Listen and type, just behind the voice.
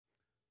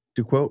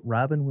To quote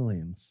Robin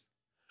Williams,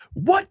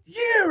 what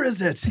year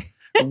is it?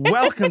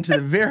 Welcome to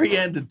the very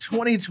end of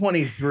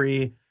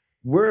 2023.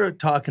 We're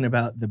talking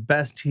about the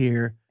best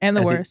here and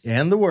the worst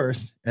and the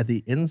worst at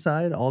the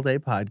Inside All Day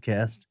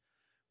podcast.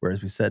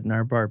 Whereas we said in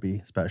our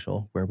Barbie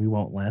special, where we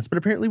won't last, but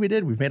apparently we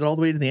did. We've made it all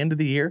the way to the end of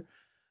the year.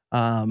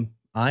 I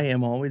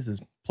am always as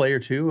player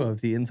 2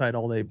 of the Inside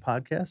All Day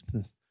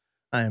podcast.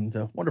 I am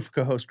the wonderful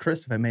co-host,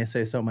 Chris, if I may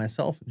say so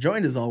myself,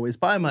 joined as always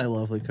by my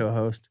lovely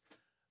co-host,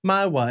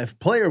 my wife,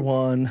 player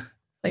 1.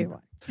 Player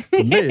 1.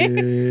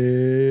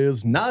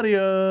 Ms.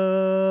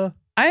 Nadia.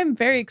 I am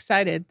very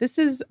excited. This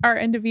is our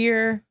end of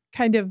year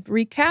kind of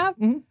recap.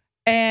 Mm-hmm.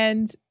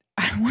 And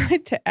I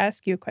wanted to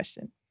ask you a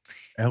question.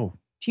 Oh.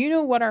 Do you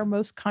know what our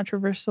most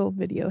controversial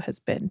video has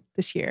been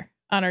this year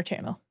on our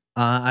channel?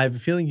 I have a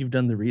feeling you've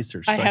done the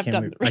research. So I have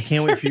done the research. I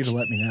can't wait for you to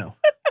let me know.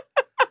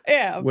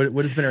 Yeah. What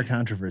has been our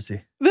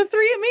controversy? The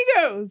Three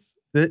Amigos.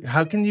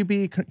 How can you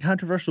be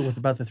controversial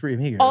about the Three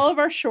Amigos? All of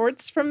our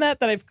shorts from that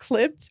I've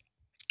clipped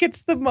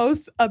gets the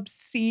most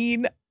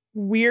obscene,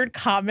 weird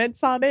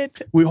comments on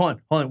it. Wait,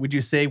 hold on. Would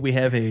you say we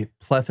have a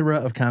plethora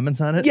of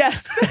comments on it?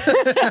 Yes.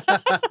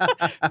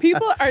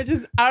 People are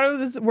just out of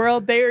this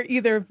world. They are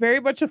either very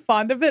much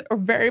fond of it or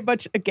very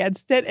much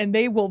against it, and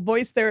they will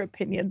voice their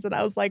opinions. And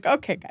I was like,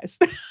 okay, guys.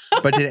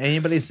 But did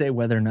anybody say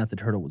whether or not the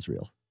turtle was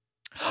real?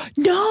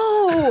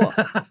 No,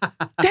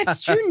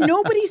 that's true.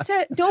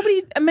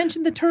 Nobody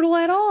mentioned the turtle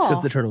at all.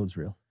 Because the turtle was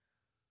real.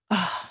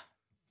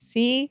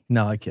 See?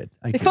 No, I kid.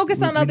 They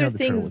focus on other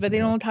things, but they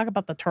don't talk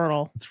about the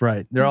turtle. That's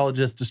right. They're all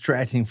just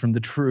distracting from the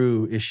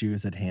true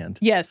issues at hand.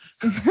 Yes.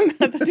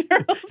 Not the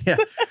turtles. Yeah.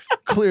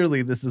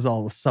 Clearly, this is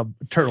all a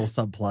turtle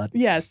subplot.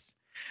 Yes.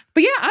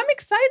 But yeah, I'm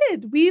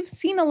excited. We've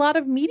seen a lot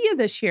of media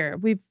this year.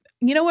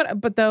 You know what?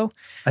 But though,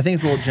 I think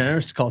it's a little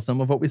generous to call some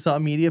of what we saw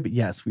media, but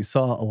yes, we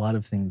saw a lot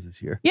of things this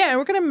year. Yeah, and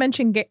we're going to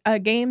mention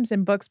games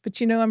and books, but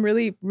I'm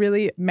really,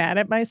 really mad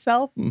at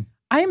myself.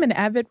 I am an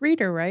avid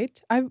reader, right?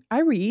 I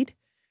read.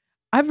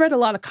 I've read a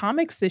lot of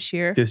comics this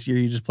year. This year,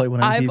 you just play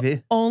one on TV?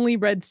 I've only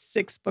read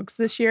 6 books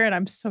this year, and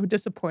I'm so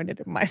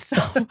disappointed in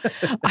myself.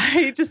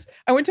 I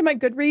went to my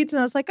Goodreads, and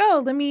I was like,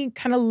 oh, let me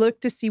kind of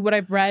look to see what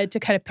I've read to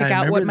kind of pick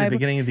out what my... at the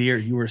beginning of the year,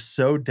 you were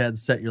so dead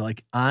set. You're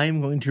like, I'm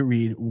going to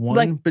read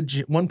 1.2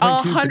 bajillion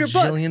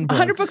books.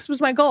 100 books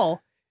was my goal.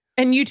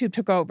 And YouTube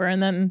took over,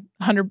 and then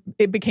 100,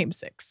 it became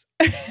 6.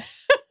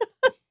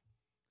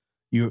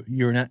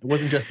 You're not. It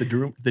wasn't just the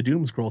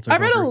doom scroll took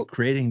over.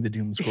 Creating the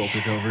doom scroll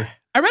took over.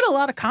 I read a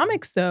lot of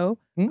comics though.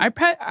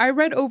 I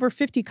read over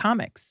 50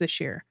 comics this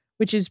year,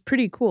 which is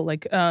pretty cool.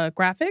 Like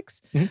graphics,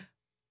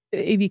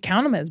 if you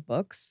count them as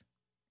books.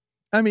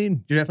 I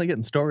mean, you're definitely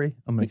getting story.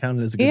 I'm gonna count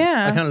it as a good.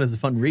 Yeah. I count it as a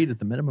fun read at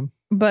the minimum.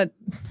 But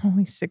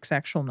only 6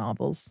 actual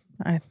novels.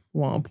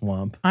 Womp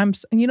womp. I'm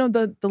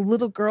the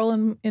little girl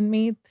in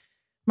me,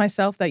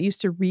 myself that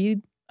used to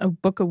read a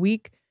book a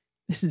week.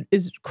 This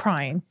is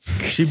crying.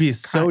 She'd be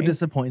so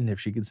disappointed if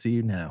she could see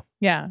you now.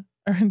 Yeah.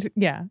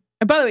 Yeah.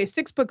 And by the way,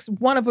 6 books,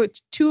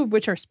 2 of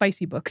which are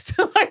spicy books.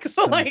 I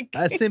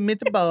say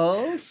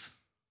meatballs.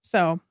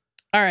 So,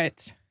 all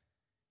right.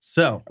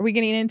 So, are we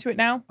getting into it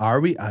now? Are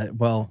we? I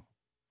don't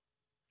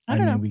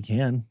know. We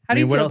can. How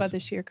do you feel about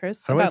this year,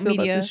 Chris? How do I feel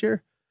about this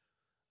year?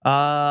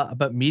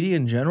 About media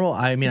in general?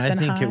 I mean, I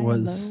think it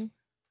was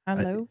high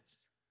lows.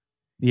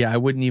 Yeah, I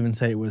wouldn't even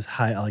say it was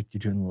high. I like you're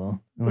doing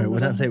low. I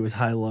would not say it was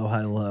high,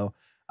 low.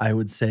 I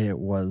would say it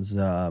was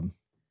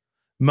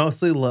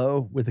mostly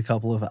low with a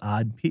couple of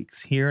odd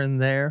peaks here and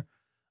there.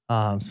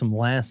 Some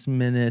last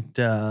minute.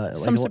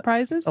 Some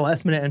surprises? A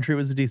last minute entry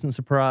was a decent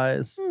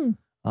surprise.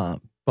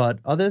 But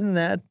other than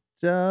that,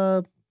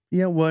 I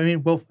guess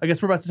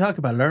we're about to talk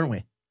about it, aren't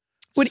we?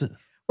 What do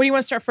you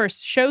want to start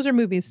first? Shows or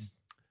movies?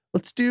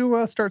 Let's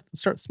do start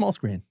small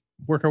screen.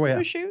 Work our way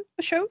up.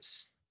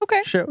 Shows?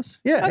 Okay. Shows.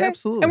 Yeah, okay.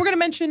 Absolutely. And we're going to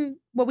mention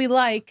what we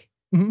like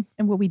and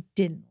what we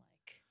didn't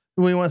like.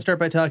 Do we want to start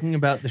by talking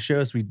about the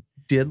shows we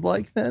did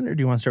like then, or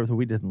do you want to start with what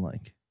we didn't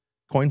like?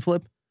 Coin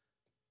flip?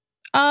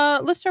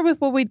 Let's start with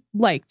what we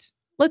liked.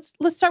 Let's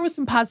start with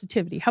some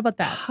positivity. How about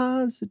that?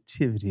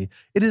 Positivity.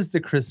 It is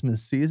the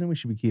Christmas season. We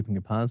should be keeping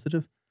it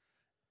positive.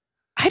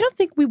 I don't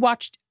think we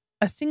watched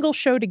a single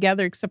show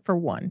together except for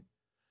one.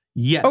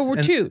 Yes. Oh,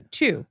 we're two.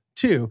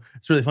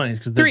 It's really funny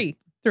because three.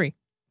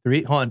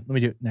 Hold on. Let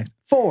me do it next.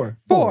 Four.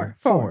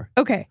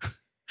 Okay.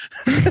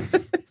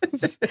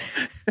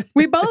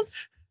 We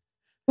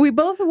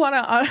both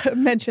want to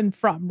mention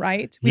From,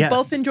 right? We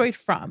both enjoyed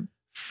From.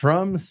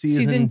 From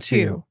season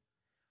 2.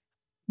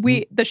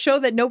 The show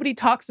that nobody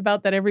talks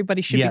about that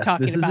everybody should be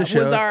talking about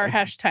was our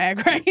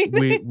hashtag, right?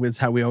 It's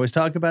how we always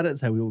talk about it.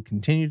 It's how we will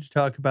continue to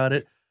talk about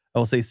it. I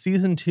will say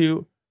season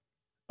 2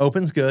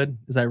 opens good,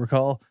 as I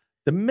recall.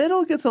 The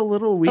middle gets a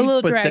little weak,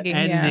 but dragging,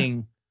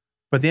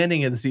 the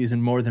ending of the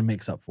season more than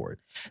makes up for it.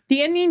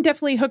 The ending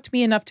definitely hooked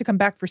me enough to come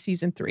back for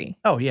season 3.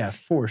 Oh yeah,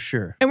 for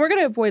sure. And we're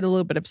going to avoid a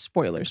little bit of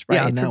spoilers,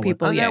 right? Yeah, for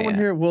people. On that one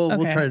here, we'll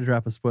try to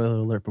drop a spoiler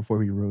alert before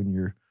we ruin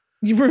your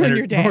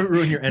day.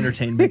 Ruin your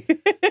entertainment.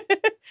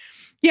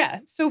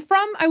 Yeah. So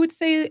From, I would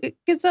say it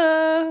gives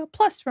a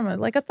plus from it,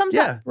 like a thumbs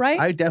up, right?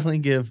 I definitely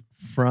give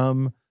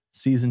From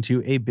season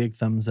 2, a big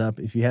thumbs up.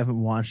 If you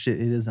haven't watched it,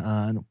 it is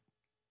on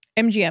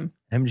MGM.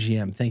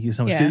 MGM. Thank you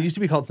so much. Yeah. It used to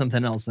be called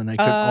something else, and I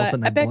couldn't. All of a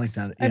sudden, I blanked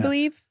on it. I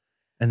believe.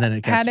 And then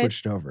it got had it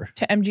switched over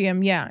to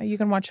MGM. Yeah, you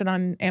can watch it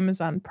on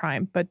Amazon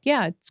Prime. But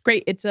yeah, it's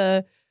great. It's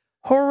a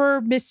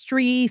horror,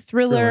 mystery,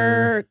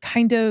 thriller,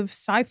 kind of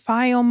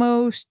sci-fi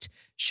almost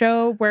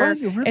show where well,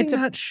 you're really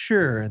not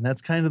sure, and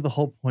that's kind of the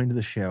whole point of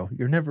the show.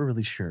 You're never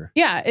really sure.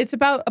 Yeah, it's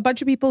about a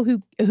bunch of people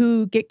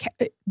who get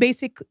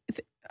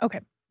okay,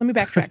 let me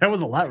backtrack. That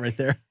was a lot right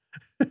there.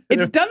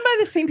 It's done by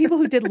the same people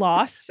who did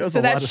Lost. That was so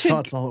a that lot of should,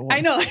 thoughts all at once.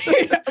 I know.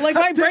 Like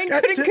my brain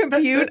couldn't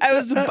compute.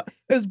 It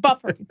was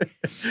buffering.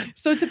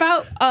 So it's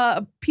about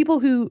people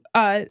who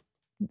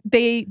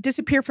they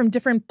disappear from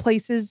different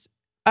places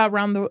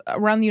around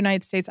the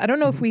United States. I don't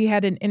know if we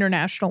had an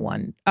international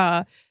one.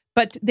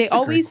 But they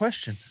always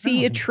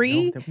see a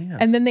tree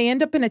and then they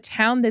end up in a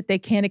town that they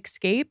can't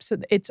escape. So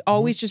it's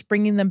always just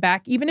bringing them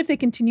back, even if they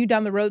continue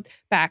down the road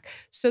back.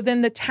 So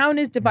then the town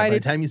is divided. By the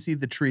time you see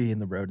the tree in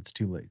the road, it's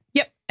too late.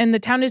 Yep. And the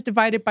town is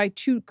divided by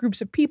two groups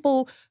of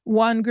people.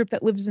 One group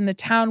that lives in the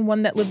town,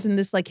 one that lives in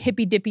this like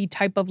hippy dippy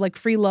type of like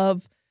free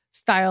love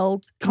style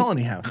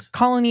colony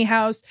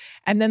house.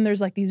 And then there's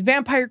like these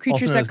vampire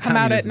creatures that come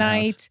out at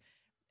night.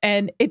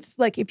 And it's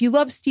like, if you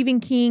love Stephen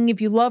King,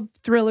 if you love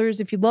thrillers,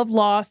 if you love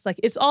Lost, like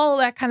it's all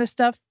that kind of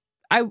stuff.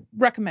 I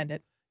recommend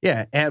it.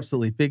 Yeah,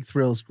 absolutely. Big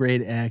thrills,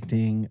 great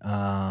acting.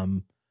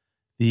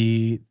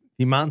 The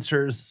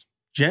monsters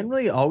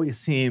generally always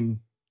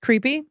seem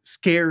creepy,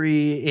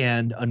 scary,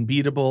 and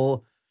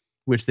unbeatable,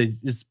 which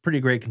is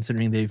pretty great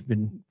considering they've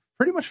been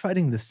pretty much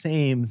fighting the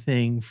same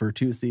thing for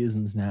 2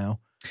 seasons now.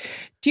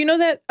 Do you know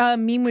that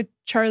meme with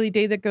Charlie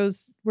Day that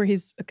goes where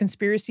he's a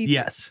conspiracy?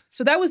 Yes.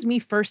 So that was me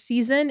first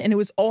season, and it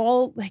was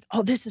all like,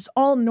 oh, this is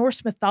all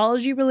Norse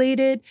mythology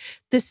related.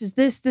 This is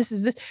this.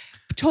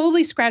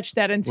 Totally scratched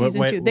that in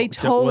season 2. They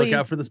totally look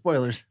out for the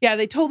spoilers. Yeah,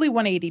 they totally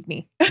 180'd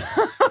me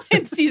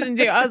in season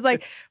 2. I was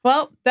like,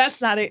 well,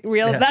 that's not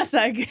real. Yeah. That's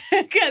not good.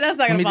 That's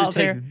not gonna fall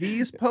through. Let me just take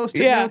these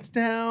post-it notes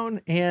down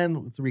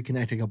and let's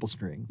reconnect a couple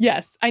strings.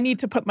 Yes, I need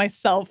to put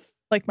myself,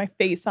 like my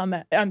face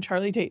on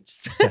Charlie Tate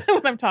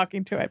when I'm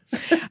talking to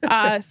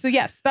it. So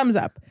yes, thumbs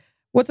up.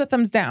 What's a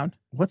thumbs down?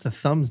 What's a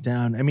thumbs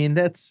down? I mean,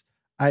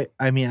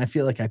 I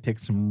feel like I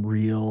picked some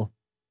real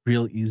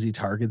easy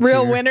targets.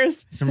 Real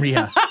winners.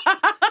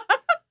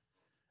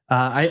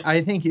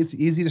 I think it's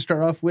easy to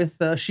start off with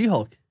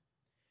She-Hulk.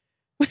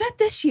 Was that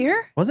this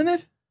year? Wasn't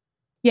it?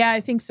 Yeah,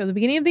 I think so. The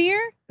beginning of the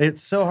year? It's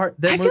so hard.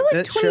 I feel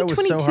like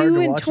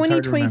 2022 and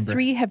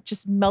 2023 have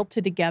just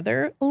melted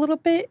together a little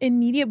bit in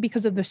media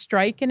because of the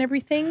strike and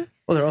everything.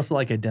 Well, they're also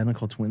like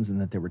identical twins in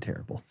that they were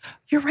terrible.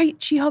 You're right,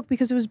 She-Hulk,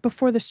 because it was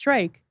before the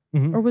strike.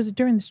 Or was it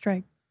during the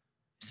strike?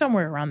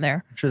 Somewhere around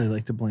there. I'm sure they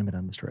like to blame it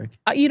on the strike.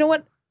 You know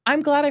what?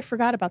 I'm glad I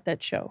forgot about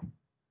that show.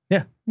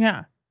 Yeah.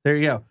 Yeah. There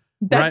you go.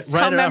 That's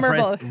how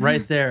memorable.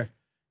 Right there.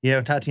 You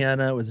know,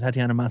 Tatiana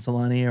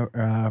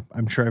Maslany?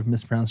 I'm sure I've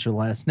mispronounced her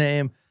last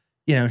name.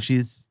 You know,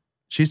 she's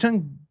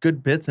done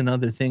good bits and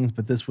other things,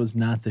 but this was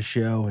not the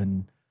show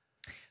and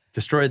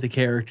destroyed the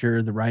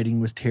character. The writing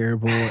was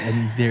terrible.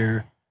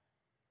 And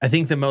I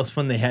think the most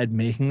fun they had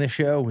making the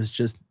show was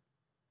just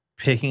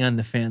picking on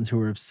the fans who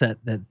were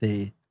upset that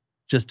they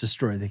just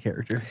destroyed the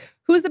character.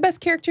 Who was the best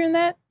character in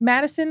that?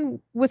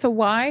 Madison with a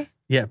Y?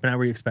 Yeah, but not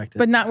where you expected.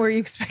 But not where you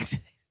expected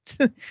it.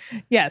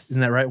 Yes.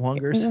 Isn't that right,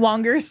 Wongers?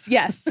 Wongers,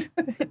 yes.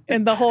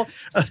 And the whole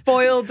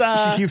spoiled...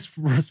 she keeps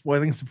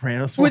spoiling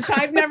Sopranos. Which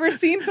I've never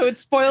seen, so it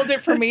spoiled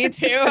it for me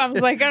too. I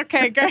was like,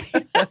 okay, great.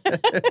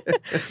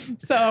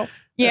 So,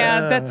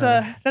 yeah, that's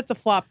a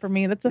flop for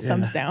me. That's a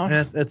thumbs down.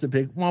 That's a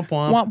big womp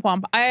womp. Womp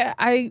womp.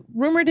 I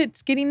rumored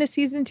it's getting to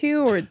season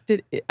 2, or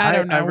I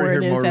don't know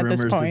where it is at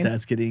this point.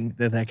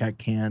 That got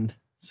canned.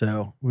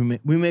 So we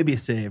may be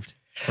saved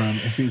from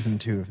season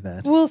 2 of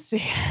that. We'll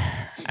see.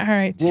 All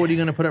right. What are you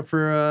going to put up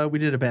for? We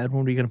did a bad one.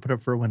 What are you going to put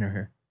up for a winner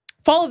here?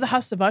 Fall of the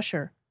House of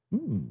Usher.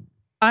 I'm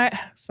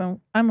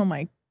a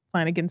Mike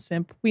Flanagan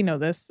simp. We know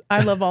this.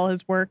 I love all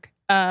his work.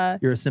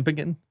 You're a simp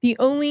again? The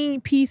only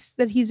piece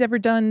that he's ever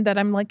done that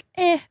I'm like,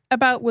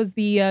 about was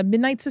the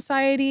Midnight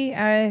Society.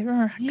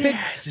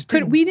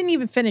 We didn't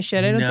even finish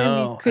it. I don't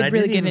think we could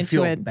really get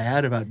into it. I feel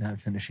bad about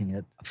not finishing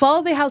it. Fall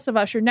of the House of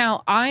Usher.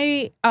 Now,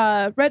 I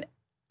read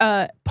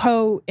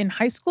Poe in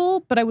high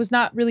school, but I was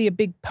not really a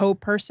big Poe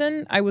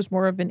person. I was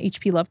more of an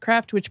H.P.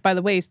 Lovecraft, which, by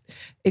the way,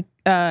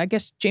 I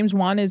guess James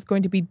Wan is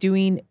going to be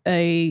doing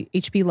a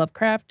H.P.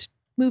 Lovecraft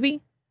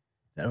movie.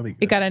 That'll be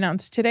good. It got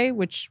announced today,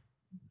 which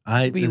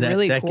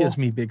that gives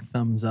me big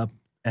thumbs up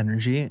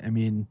energy. I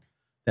mean,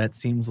 that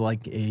seems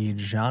like a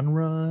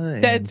genre.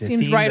 That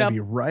seems right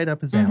up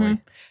his alley.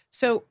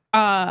 So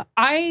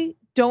I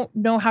don't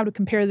know how to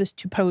compare this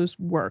to Poe's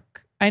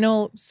work. I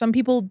know some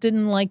people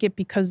didn't like it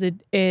because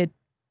it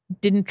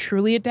didn't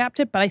truly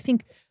adapt it, but I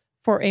think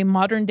for a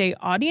modern day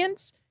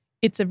audience,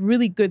 it's a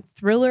really good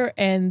thriller,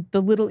 and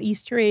the little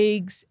Easter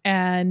eggs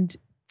and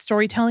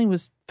storytelling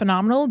was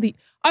phenomenal.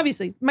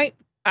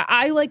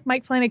 I like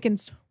Mike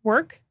Flanagan's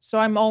work, so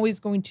I'm always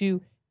going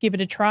to give it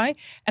a try.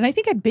 And I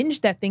think I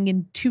binged that thing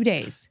in 2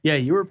 days. Yeah,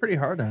 you were pretty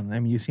hard on it. I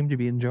mean, you seem to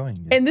be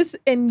enjoying it.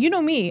 And you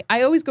know me,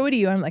 I always go to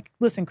you. I'm like,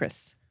 listen,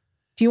 Chris,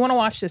 do you want to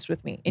watch this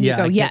with me? And you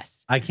go,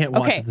 yes. I can't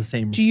watch it the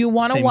same. Do you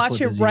want to same watch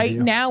clip it as you right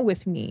do. now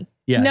with me?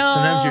 Yeah. No.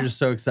 Sometimes you're just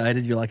so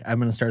excited. You're like, I'm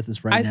going to start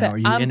this right now. said, Are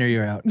you in or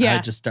you're out? yeah. I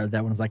just started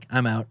that one. It's like,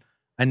 I'm out.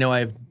 I know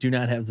I do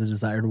not have the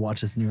desire to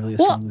watch this nearly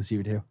as strongly as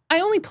you do. I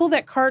only pull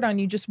that card on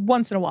you just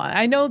once in a while.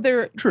 I know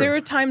there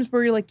are times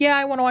where you're like, yeah,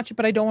 I want to watch it,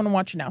 but I don't want to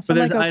watch it now. So but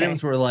there's like, okay.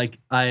 items where like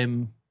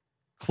I'm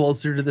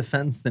closer to the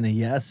fence than a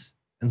yes.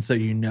 And so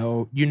you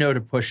know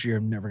to push, you're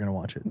never going to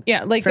watch it.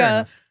 Yeah, like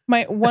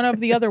one of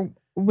the other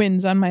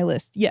wins on my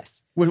list.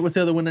 Yes. What's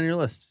the other one on your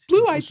list?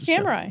 Blue-Eyed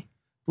Samurai.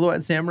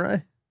 Blue-Eyed Samurai?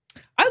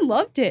 I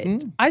loved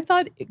it. I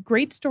thought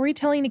great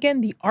storytelling.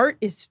 Again, the art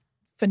is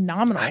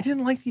phenomenal. I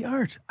didn't like the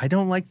art. I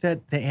don't like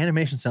that. The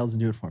animation style doesn't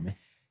do it for me.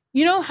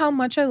 You know how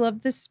much I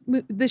love this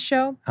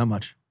show? How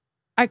much?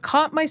 I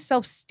caught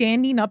myself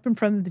standing up in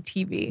front of the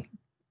TV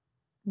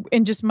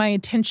and just my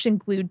attention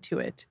glued to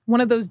it. One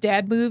of those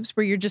dad moves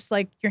where you're just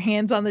like your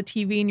hands on the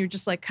TV and you're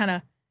just like kind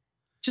of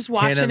just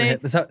watching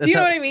it. Do you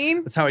know what I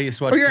mean? That's how I used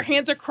to watch. Or your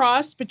hands are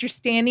crossed, but you're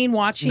standing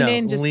watching it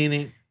and just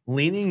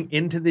leaning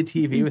into the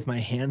TV with my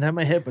hand on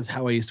my hip was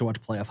how I used to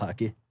watch playoff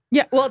hockey.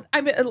 Yeah, well,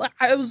 I mean,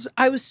 I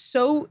was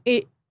so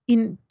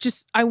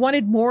I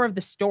wanted more of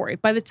the story.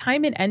 By the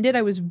time it ended,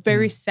 I was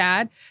very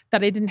sad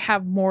that I didn't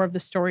have more of the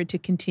story to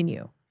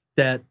continue.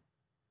 That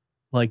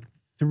like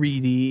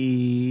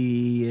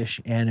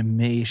 3D-ish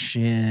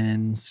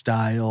animation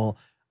style,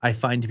 I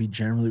find to be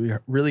generally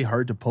really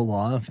hard to pull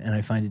off, and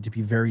I find it to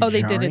be very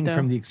jarring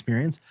from the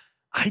experience.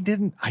 I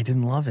didn't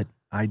love it.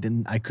 I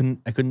didn't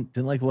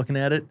like looking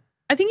at it.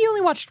 I think you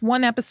only watched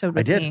one episode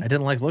with me. I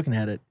didn't like looking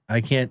at it. I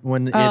can't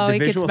when the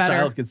visual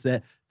style gets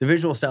that. The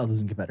visual style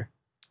doesn't get better.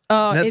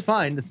 Oh, that's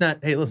fine. It's not.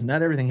 Hey, listen,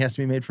 not everything has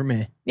to be made for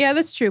me. Yeah,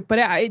 that's true.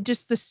 But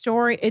just the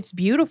story. It's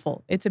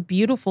beautiful. It's a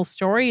beautiful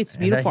story. It's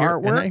beautiful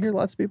artwork. And I hear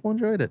lots of people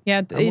enjoyed it.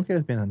 Yeah, I'm okay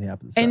with being on the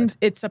opposite side. And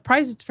it's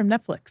surprised it's from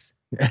Netflix.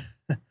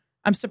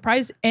 I'm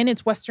surprised, and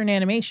it's Western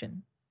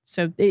animation.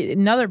 So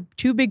another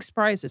 2 big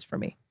surprises for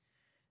me.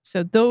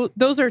 So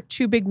those are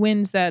 2 big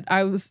wins that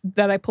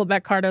I pulled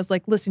that card. I was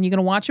like, listen, you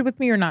gonna watch it with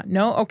me or not?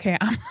 No? Okay,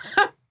 I'm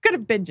gonna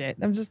binge it.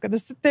 I'm just gonna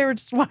sit there and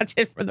just watch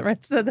it for the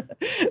rest of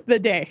the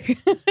day.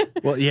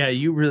 Well, yeah,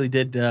 you really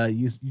did.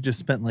 You just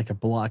spent like a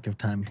block of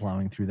time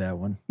plowing through that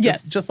one.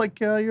 Yes. Just like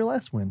your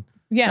last win.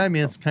 Yeah. I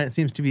mean, it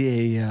seems to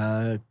be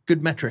a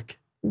good metric.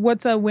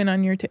 What's a win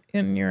on your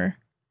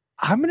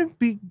I'm gonna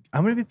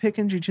be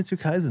picking Jujutsu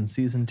Kaisen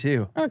season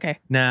 2. Okay.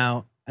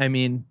 Now, I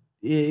mean,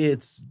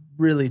 it's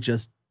really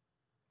just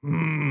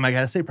I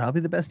gotta say,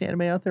 probably the best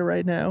anime out there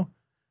right now.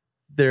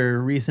 There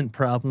are recent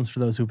problems for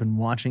those who've been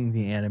watching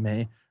the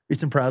anime.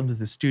 Recent problems with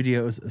the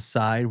studios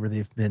aside, where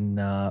they've been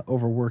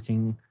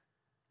overworking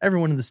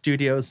everyone in the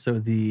studios, so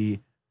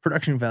the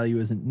production value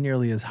isn't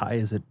nearly as high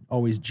as it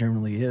always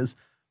generally is.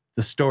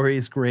 The story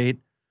is great.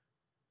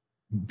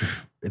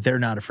 They're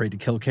not afraid to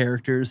kill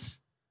characters.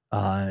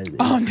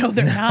 Oh no,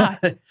 they're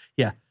not.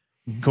 Yeah,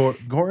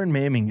 gore and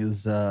maiming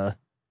is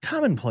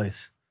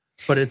commonplace.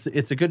 But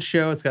it's a good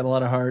show. It's got a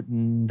lot of heart,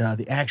 and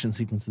the action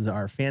sequences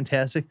are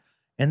fantastic.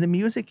 And the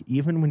music,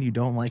 even when you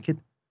don't like it,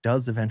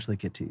 does eventually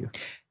get to you.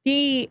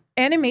 The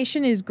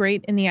animation is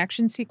great in the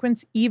action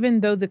sequence,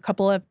 even though the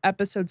couple of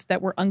episodes that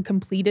were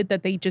uncompleted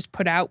that they just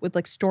put out with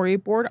like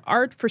storyboard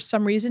art, for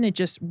some reason, it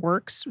just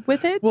works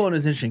with it. Well, and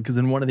it's interesting because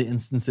in one of the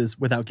instances,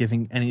 without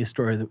giving any of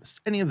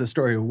the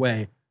story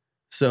away,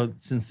 so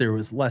since there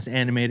was less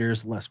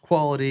animators, less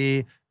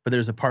quality, but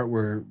there's a part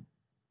where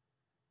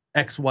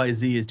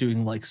XYZ is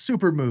doing like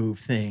super move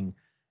thing.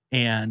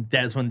 And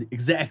that's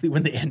exactly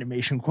when the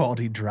animation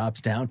quality drops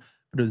down.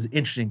 But it was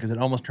interesting because it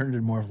almost turned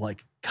into more of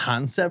like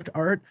concept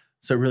art.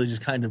 So it really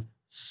just kind of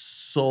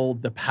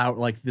sold the power,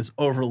 like this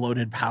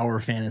overloaded power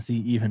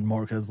fantasy even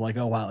more. Because like,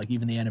 oh wow, like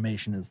even the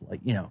animation is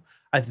like,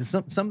 I think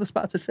some of the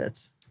spots it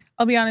fits.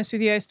 I'll be honest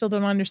with you, I still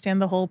don't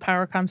understand the whole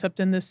power concept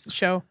in this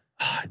show.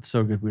 It's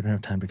so good. We don't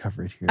have time to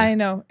cover it here. I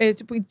know.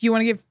 Do you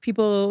want to give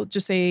people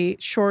just a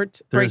short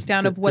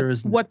breakdown of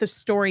what the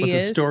story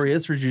is? The story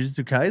is for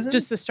Jujutsu Kaisen?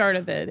 Just the start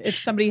of it. If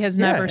somebody has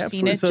never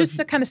seen it, so just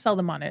to kind of sell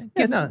them on it.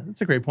 That's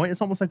a great point. It's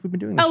almost like we've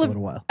been doing this for a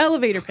little while.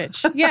 Elevator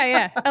pitch.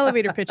 Yeah.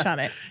 Elevator pitch on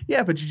it.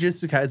 Yeah, but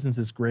Jujutsu Kaisen is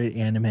this great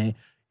anime.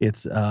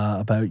 It's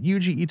about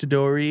Yuji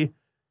Itadori,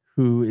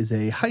 who is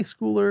a high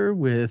schooler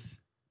with,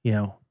 he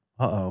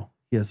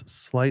has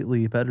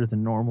slightly better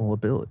than normal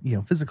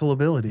physical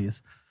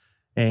abilities.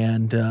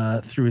 And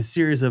through a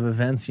series of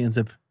events, he ends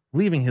up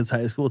leaving his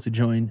high school to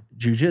join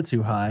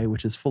Jujutsu High,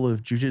 which is full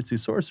of jujutsu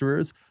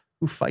sorcerers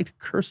who fight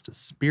cursed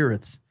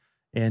spirits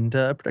and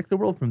protect the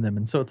world from them.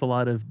 And so it's a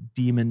lot of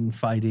demon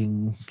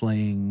fighting,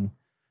 slaying,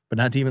 but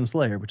not Demon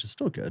Slayer, which is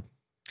still good.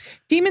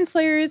 Demon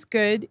Slayer is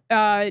good.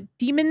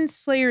 Demon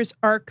Slayer's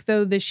arc,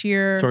 though, this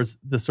year...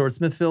 The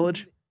Swordsmith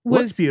Village?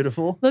 Looked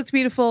beautiful.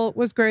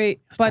 Was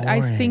great. But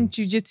boring. I think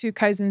Jujutsu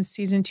Kaisen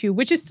season 2,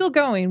 which is still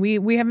going.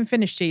 We haven't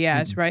finished it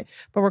yet, right?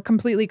 But we're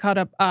completely caught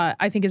up.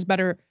 I think is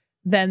better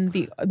than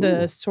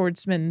the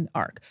swordsman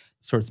arc.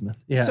 Swordsmith.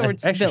 Yeah.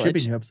 Swords Actually,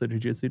 Village. shipping new episode of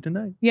Jujutsu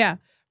tonight. Yeah.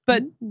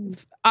 But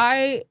if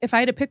I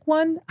had to pick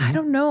one, I Mhm.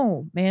 don't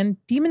know, man.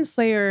 Demon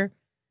Slayer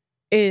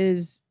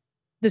is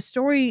the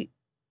story.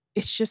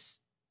 It's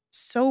just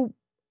so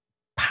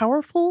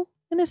powerful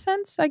in a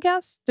sense, I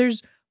guess.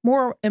 There's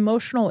more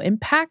emotional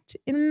impact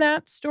in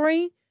that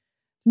story.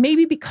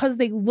 Maybe because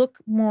they look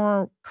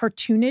more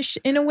cartoonish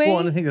in a way. Well,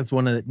 and I think that's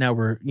one of the, now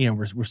we're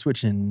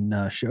switching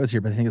shows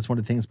here, but I think it's one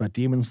of the things about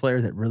Demon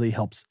Slayer that really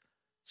helps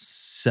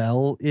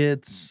sell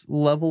its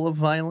level of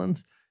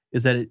violence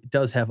is that it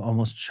does have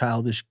almost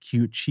childish,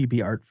 cute,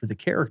 chibi art for the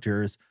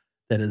characters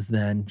that is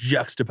then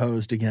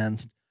juxtaposed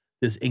against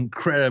this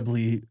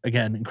incredibly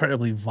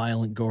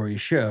violent, gory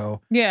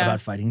show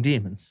about fighting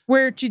demons.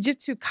 Where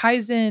Jujutsu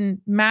Kaisen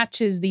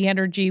matches the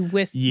energy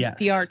with Yes.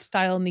 the art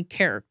style and the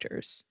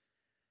characters.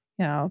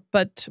 You know,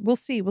 but we'll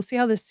see. We'll see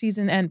how this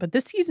season ends. But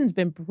this season's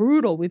been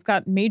brutal. We've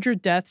got major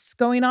deaths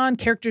going on,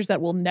 characters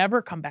that will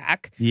never come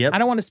back. Yep. I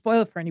don't want to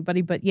spoil it for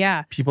anybody, but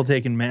yeah. People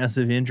taking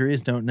massive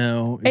injuries, don't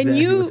know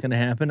exactly what's going to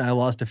happen. I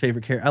lost a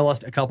favorite character. I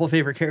lost a couple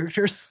favorite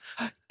characters.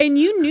 And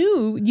you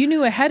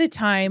knew ahead of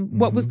time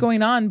what was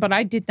going on, but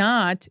I did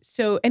not.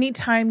 So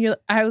anytime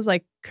I was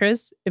like,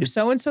 Chris, if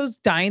so-and-so's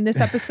dying this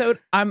episode,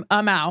 I'm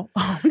out.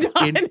 I'm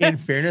done. In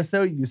fairness,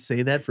 though, you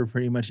say that for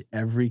pretty much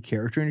every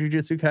character in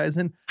Jujutsu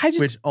Kaisen,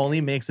 which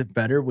only makes it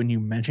better when you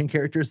mention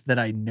characters that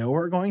I know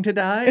are going to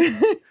die.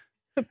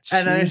 And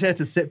then I just have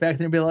to sit back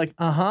there and be like,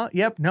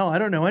 yep, no, I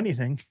don't know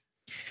anything.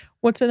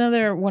 What's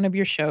another one of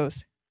your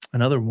shows?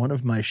 Another one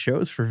of my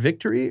shows for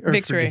victory or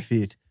for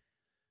defeat?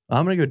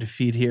 I'm going to go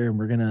defeat here, and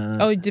we're going to...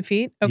 Oh,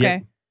 defeat? Okay.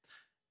 Yep.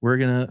 We're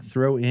going to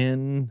throw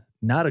in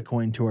not a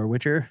coin to our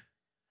Witcher.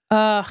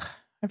 I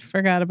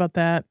forgot about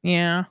that.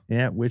 Yeah.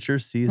 Yeah, Witcher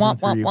season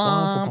 3.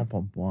 Womp,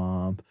 womp,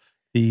 womp.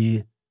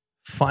 The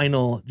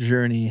final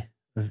journey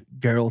of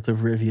Geralt of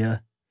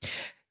Rivia.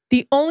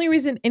 The only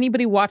reason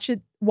anybody watched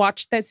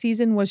that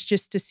season was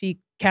just to see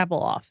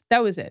Cavill off.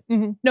 That was it.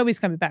 Mm-hmm. Nobody's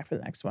coming back for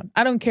the next one.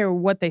 I don't care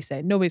what they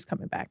say. Nobody's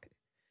coming back.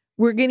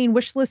 We're getting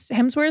wishlist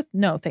Hemsworth?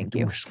 No, thank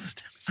you.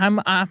 Wishlist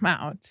Hemsworth. I'm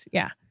out.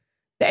 Yeah.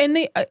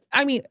 And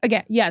I mean,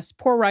 again, yes,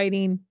 poor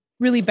writing,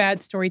 really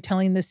bad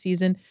storytelling this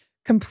season.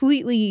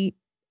 Completely,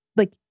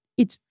 like,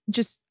 it's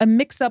just a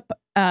mix-up,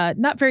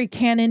 not very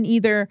canon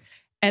either.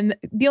 And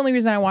the only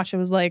reason I watched it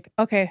was like,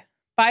 okay,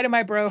 bye to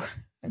my bro.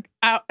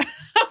 Out.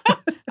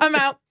 I'm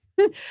out.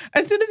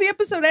 As soon as the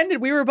episode ended,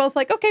 we were both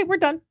like, okay, we're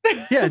done.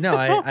 Yeah, no,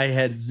 I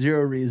had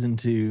zero reason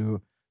to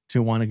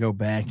want to go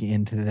back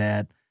into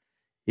that.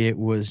 It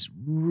was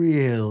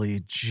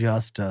really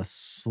just a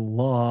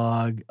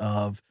slog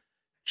of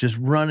just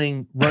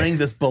running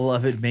this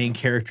beloved main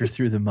character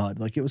through the mud.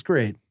 Like, it was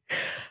great.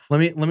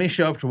 Let me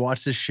show up to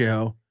watch this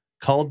show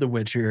called The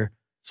Witcher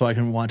so I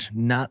can watch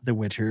not The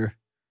Witcher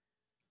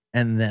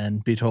and then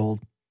be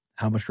told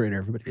how much greater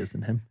everybody is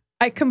than him.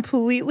 I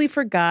completely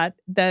forgot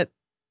that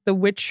The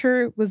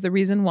Witcher was the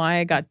reason why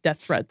I got death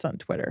threats on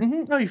Twitter.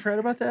 Mm-hmm. Oh, you forgot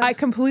about that? I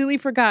completely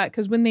forgot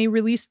because when they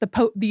released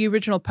the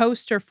original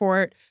poster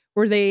for it,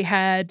 where they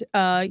had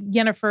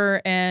Yennefer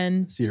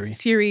and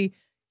Ciri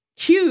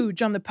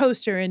huge on the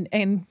poster,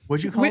 and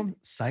what'd you call them?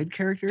 Side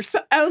characters? So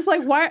I was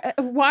like,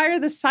 why are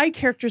the side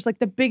characters like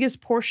the biggest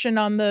portion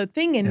on the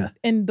thing?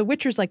 And The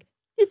Witcher's like,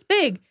 it's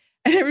big.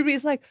 And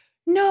everybody's like,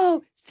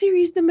 no,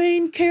 Ciri's the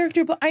main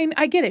character. But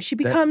I get it. She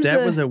becomes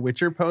that was a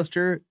Witcher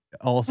poster.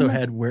 Also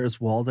had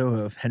Where's Waldo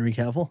of Henry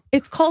Cavill.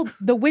 It's called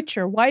The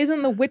Witcher. Why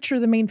isn't The Witcher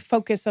the main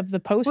focus of the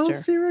poster? Well,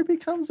 Ciri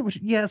becomes the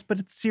Witcher. Yes,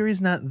 but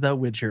Ciri's not The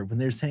Witcher. When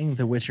they're saying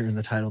The Witcher in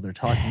the title, they're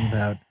talking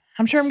about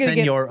I'm sure I'm gonna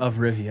Senor of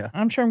Rivia.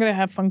 I'm sure I'm going to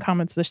have fun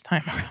comments this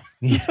time.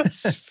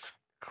 Yes.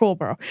 Cool,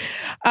 bro.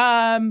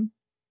 Do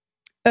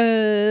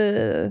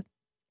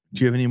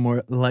you have any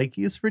more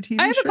likies for TV shows?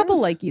 I have a couple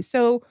likies.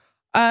 So,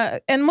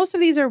 and most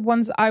of these are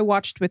ones I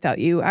watched without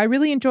you. I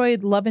really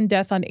enjoyed Love and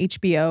Death on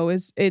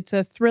HBO. It's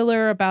a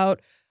thriller about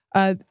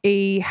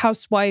a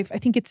housewife, I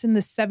think it's in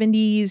the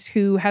 70s,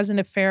 who has an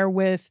affair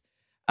with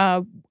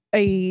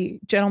a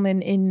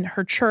gentleman in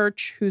her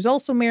church who's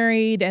also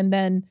married. And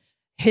then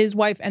his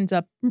wife ends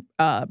up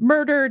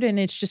murdered, and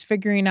it's just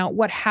figuring out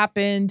what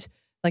happened.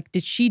 Like,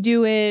 did she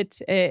do it?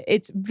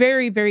 It's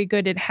very, very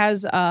good. It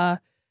has,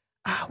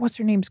 what's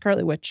her name?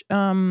 Scarlet Witch.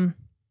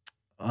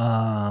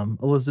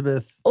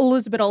 Elizabeth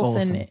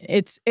Olsen.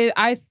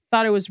 I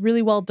thought it was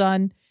really well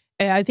done.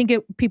 I think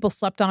people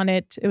slept on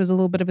it. It was a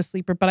little bit of a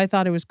sleeper, but I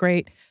thought it was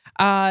great.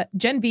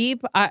 Gen V,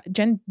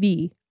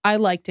 I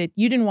liked it.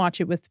 You didn't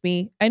watch it with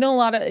me. I know a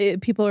lot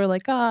of people are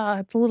like,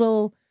 it's a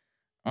little,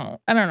 I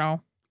don't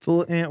know. It's a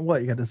little,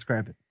 what? You got to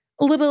describe it.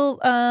 A little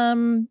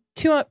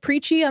too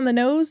preachy on the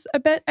nose,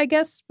 I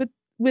guess,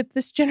 with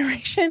this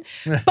generation.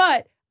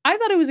 But I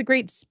thought it was a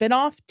great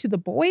spinoff to The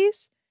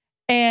Boys.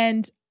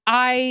 And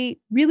I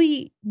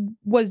really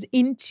was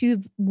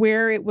into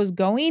where it was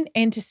going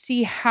and to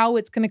see how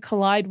it's going to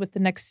collide with the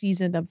next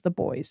season of The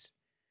Boys.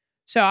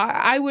 So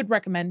I would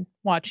recommend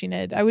watching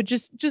it. I would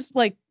just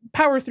like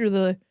power through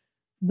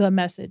the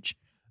message.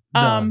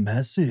 The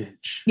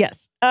Message.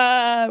 Yes.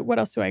 What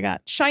else do I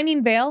got?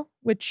 Shining Vale,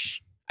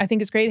 which I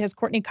think is great. It has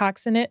Courtney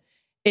Cox in it.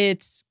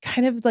 It's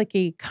kind of like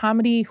a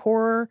comedy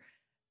horror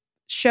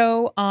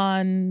show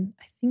on,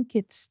 I think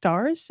it's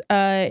Stars.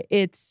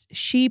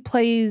 She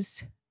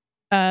plays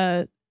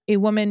a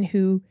woman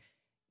who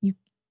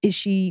is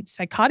she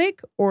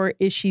psychotic or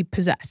is she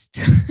possessed?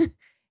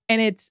 And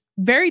it's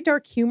very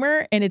dark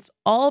humor, and it's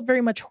all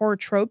very much horror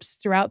tropes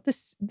throughout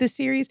this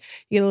series.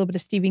 You get a little bit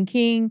of Stephen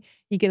King,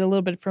 you get a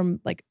little bit from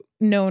like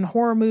known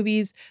horror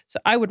movies. So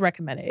I would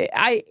recommend it.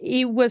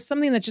 It was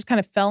something that just kind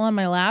of fell on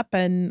my lap,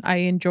 and I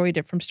enjoyed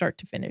it from start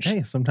to finish.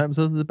 Hey, sometimes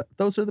those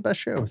are the best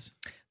shows.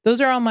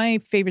 Those are all my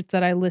favorites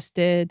that I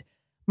listed.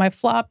 My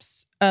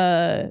flops,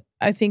 I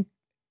think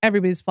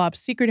everybody's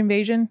flops. Secret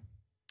Invasion.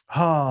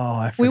 Oh,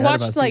 I forgot we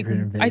watched about like Secret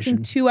Invasion. I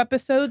think 2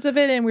 episodes of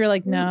it, and we were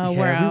like, no,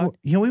 we're out.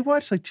 We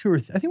watched like 2 or I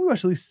think we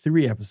watched at least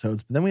 3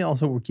 episodes, but then we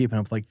also were keeping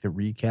up like the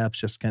recaps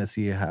just to kind of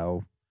see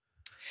how.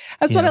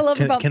 That's what I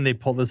love about. Can they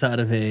pull this out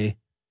of a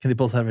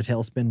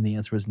tailspin? And the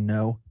answer was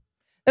no.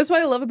 That's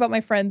what I love about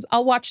my friends.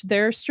 I'll watch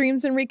their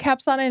streams and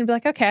recaps on it and be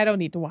like, okay, I don't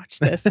need to watch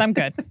this. I'm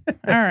good.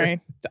 All right.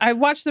 I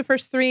watched the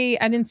first 3.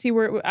 I didn't see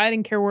I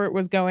didn't care where it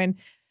was going.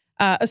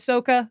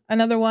 Ahsoka,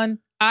 another one.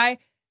 I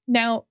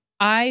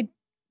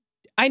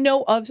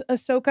know of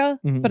Ahsoka,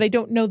 but I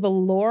don't know the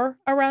lore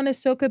around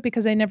Ahsoka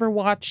because I never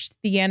watched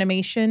the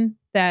animation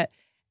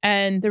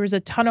and there was a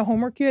ton of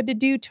homework you had to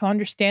do to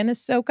understand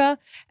Ahsoka.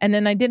 And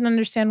then I didn't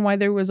understand why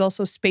there was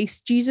also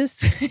Space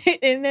Jesus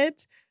in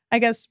it. I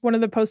guess one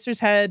of the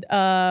posters had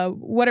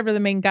whatever the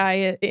main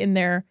guy in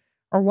there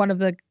or one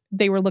of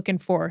they were looking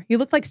for. He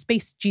looked like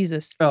Space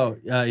Jesus. Oh,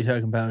 you're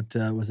talking about,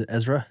 was it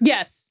Ezra?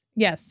 Yes.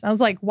 I was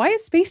like, why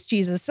is Space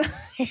Jesus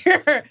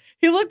here?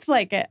 He looks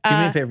like it. Do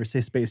me a favor,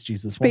 say Space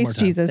Jesus Space one more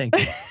time. Jesus. Thank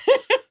you.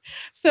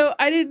 So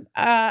I did.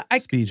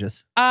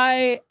 Speeches.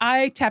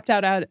 I tapped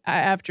out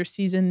after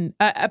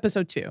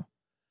episode 2.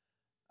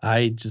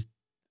 I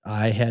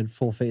had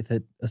full faith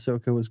that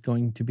Ahsoka was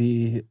going to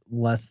be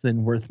less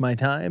than worth my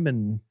time,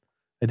 and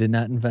I did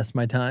not invest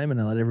my time,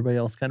 and I let everybody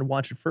else kind of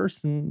watch it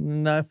first,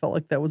 and I felt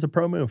like that was a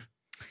pro move.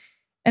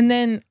 And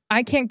then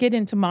I can't get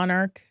into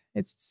Monarch.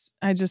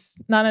 I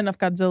just not enough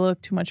Godzilla,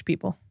 too much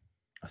people.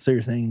 So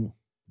you're saying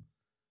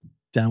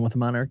down with the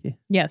monarchy?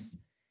 Yes.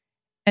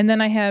 And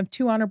then I have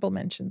 2 honorable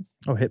mentions.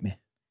 Oh, hit me.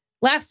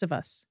 Last of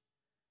Us.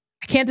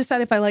 I can't decide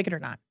if I like it or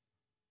not.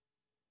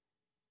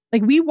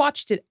 Like we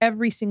watched it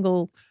every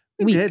single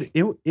week. We did.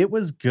 It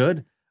was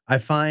good. I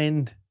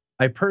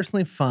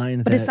personally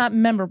find but it's not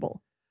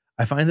memorable.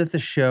 I find that the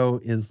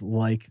show is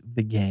like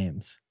the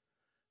games.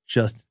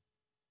 Just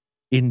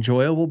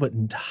enjoyable, but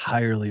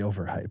entirely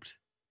overhyped.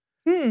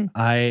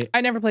 I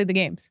never played the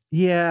games.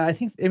 Yeah,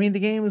 the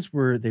games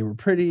were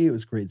pretty. It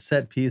was great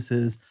set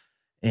pieces,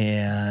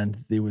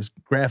 and it was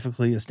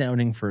graphically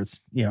astounding for its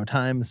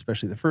time,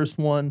 especially the first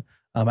one.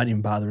 I didn't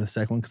even bother with the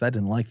second one because I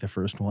didn't like the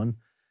first one.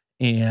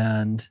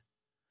 And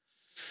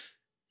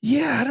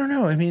yeah, I don't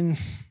know. I mean,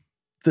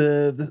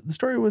 the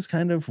story was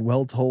kind of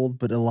well told,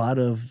 but a lot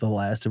of The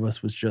Last of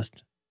Us was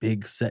just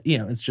big set,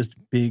 it's just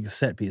big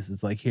set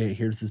pieces. Like,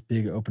 here's this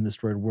big open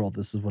destroyed world.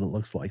 This is what it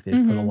looks like.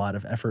 They've put a lot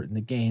of effort in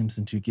the games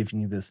into giving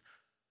you this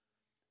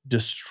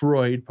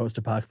destroyed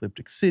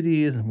post-apocalyptic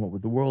cities and what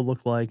would the world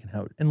look like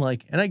and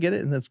I get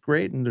it, and that's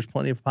great. And there's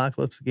plenty of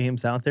apocalypse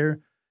games out there,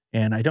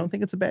 and I don't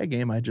think it's a bad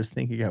game. I just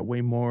think it got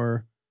way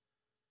more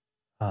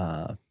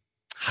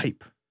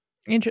hype.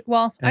 I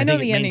know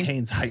the ending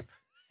maintains hype.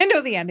 I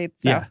know the ending.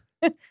 So. Yeah.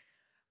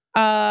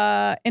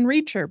 And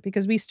Reacher,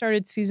 because we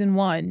started season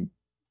 1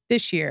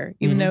 this year,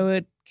 even though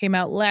it came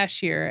out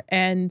last year,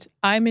 and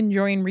I'm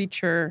enjoying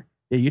Reacher.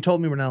 Yeah, you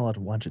told me we're not allowed to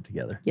watch it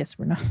together. Yes,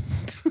 we're not.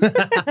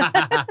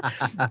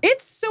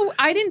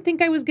 I didn't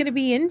think I was going to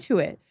be into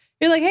it.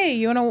 You're like, hey,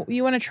 you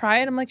want to try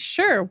it? I'm like,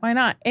 sure, why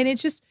not? And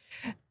it's just,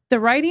 the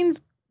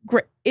writing's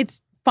great.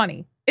 It's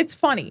funny. It's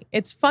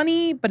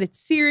funny, but it's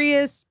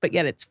serious, but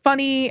yet it's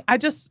funny.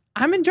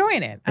 I'm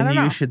enjoying it. I don't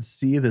know. You should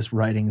see this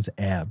writing's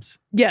abs.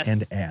 Yes.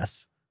 And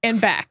ass. And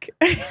back.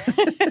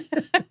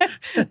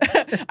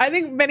 I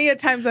think many a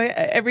times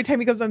every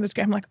time he goes on the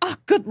screen, I'm like, oh,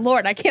 good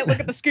Lord, I can't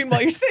look at the screen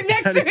while you're sitting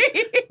next to me.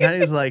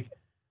 And he's like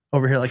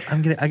over here, like,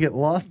 I get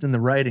lost in the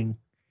writing.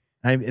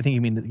 I think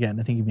you mean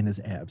his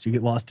abs. You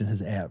get lost in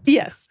his abs.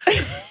 Yes.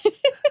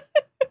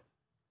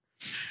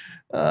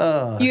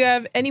 You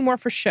have any more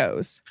for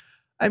shows?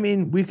 I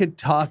mean, we could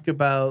talk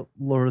about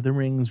Lord of the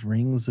Rings,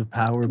 Rings of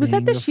Power. Was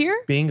that this year?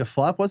 Being a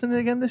flop. Wasn't it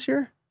again this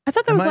year? I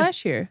thought that was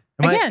last year.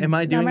 Am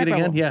I doing it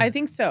again? Yeah. I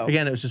think so.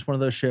 Again, it was just one of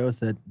those shows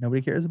that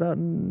nobody cares about.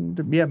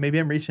 And yeah, maybe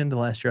I'm reaching into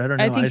last year. I don't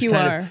know. I think you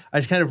are. I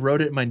just kind of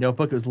wrote it in my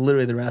notebook. It was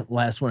literally the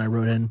last one I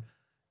wrote in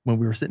when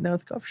we were sitting down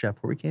at the coffee shop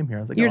where we came here. I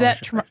was like, you're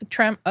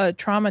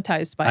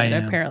traumatized by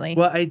it, apparently.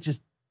 Well,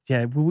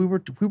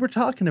 we were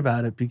talking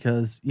about it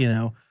because,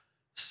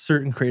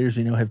 certain creators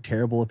we know have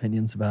terrible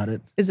opinions about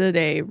it. Is it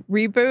a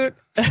reboot?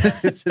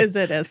 Is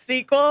it a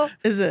sequel?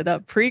 Is it a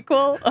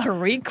prequel? A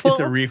requel?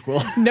 It's a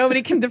requel.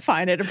 Nobody can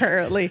define it,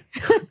 apparently.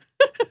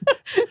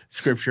 It's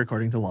Scripture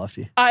according to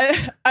Lofty.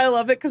 I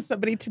love it because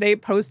somebody today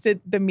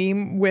posted the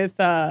meme with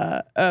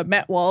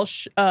Matt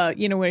Walsh,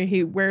 where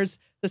he wears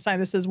the sign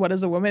that says "What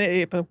is a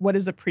woman?" But what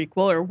is a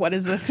prequel or what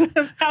is this?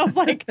 I was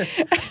like,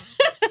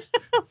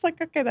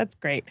 okay, that's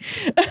great.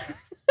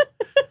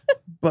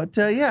 But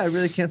I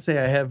really can't say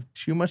I have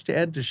too much to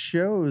add to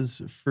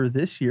shows for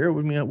this year.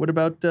 What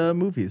about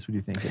movies? What are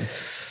you thinking?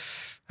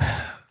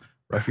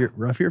 Rough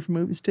year for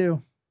movies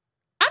too.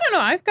 I don't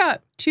know. I've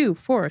got 2,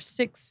 4,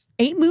 6,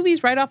 8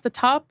 movies right off the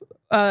top,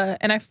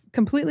 and I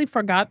completely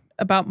forgot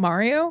about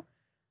Mario.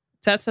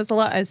 That says a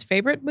lot as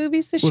favorite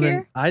movies this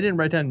year. I didn't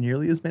write down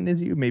nearly as many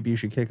as you. Maybe you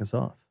should kick us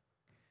off.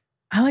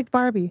 I liked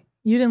Barbie.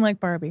 You didn't like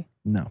Barbie.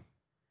 No.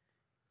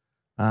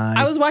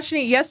 I was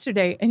watching it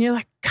yesterday, and you're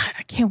like, God,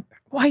 I can't.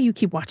 Why you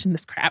keep watching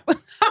this crap?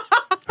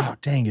 Oh,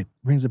 dang it.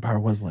 Rings of Power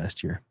was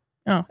last year.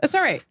 Oh, it's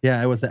all right. Yeah,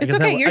 I was that. It's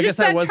okay. You're just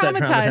that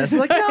traumatized.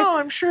 Like, no,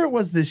 I'm sure it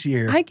was this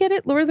year. I get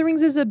it. Lord of the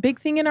Rings is a big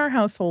thing in our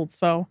household.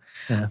 So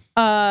yeah.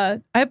 I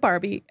have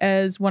Barbie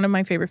as one of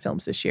my favorite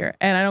films this year.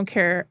 And I don't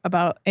care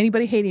about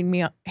anybody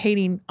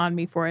hating on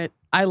me for it.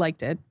 I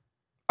liked it.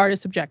 Art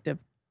is subjective.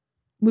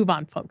 Move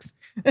on, folks.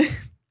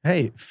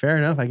 Hey, fair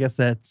enough. I guess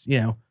that's,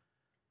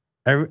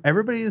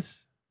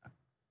 everybody's,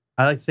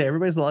 I like to say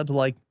everybody's allowed to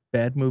like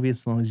bad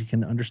movies as long as you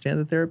can understand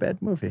that they're a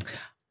bad movie.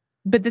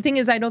 But the thing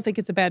is, I don't think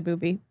it's a bad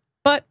movie.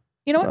 But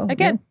you know what?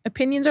 Again,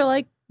 opinions are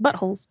like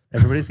buttholes.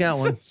 Everybody's got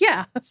one.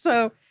 Yeah.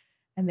 So,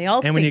 and they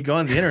all. And when you go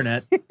on the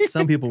internet,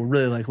 some people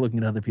really like looking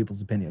at other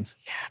people's opinions.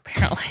 Yeah,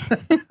 apparently.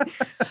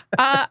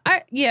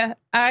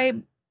 I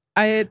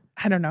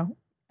don't know.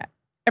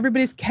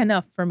 Everybody's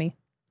enough for me.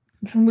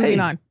 Moving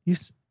on. You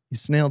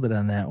snailed it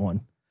on that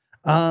one.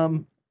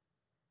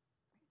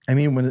 I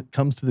mean, when it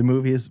comes to the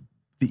movies,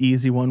 the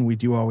easy one we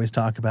do always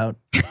talk about.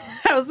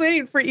 I was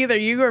waiting for either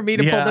you or me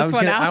to pull this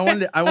one out.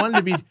 I wanted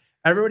to be.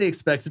 Everybody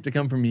expects it to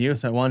come from you,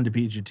 so I wanted to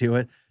beat you to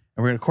it.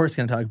 And we're of course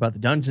going to talk about the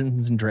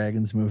Dungeons and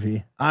Dragons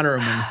movie, Honor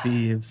Among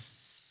Thieves.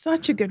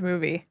 Such a good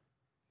movie.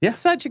 Yeah,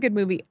 such a good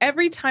movie.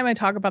 Every time I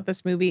talk about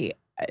this movie,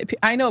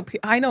 I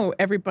know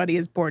everybody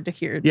is bored to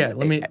hear. Yeah,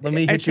 let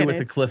me hit you with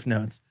the cliff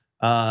notes.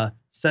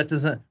 Set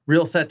design,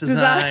 real set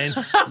design,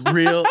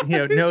 real,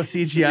 no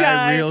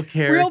CGI, real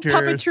characters,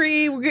 real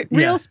puppetry,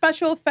 real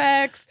special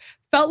effects.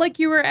 Felt like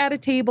you were at a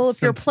table.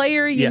 If you're a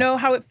player, you know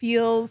how it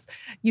feels.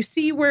 You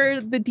see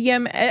where the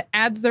DM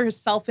adds their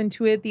self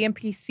into it. The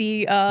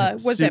NPC,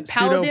 was it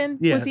Paladin?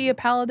 Was he a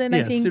Paladin?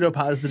 I think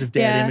pseudo-positive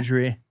dad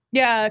imagery.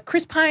 Yeah,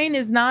 Chris Pine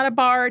is not a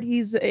bard.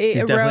 He's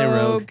definitely a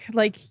rogue.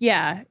 Like,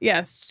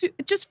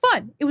 just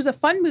fun. It was a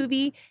fun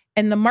movie,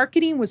 and the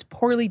marketing was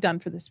poorly done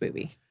for this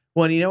movie.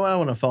 Well, you know what I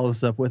want to follow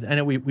this up with? I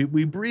know we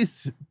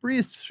breezed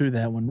through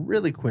that one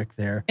really quick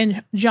there.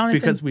 And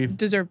Jonathan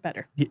deserved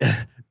better.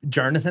 Yeah,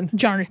 Jonathan.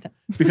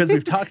 Because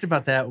we've talked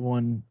about that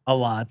one a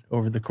lot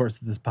over the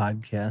course of this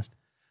podcast.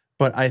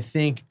 But I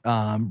think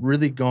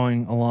really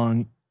going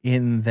along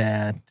in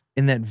that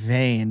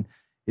vein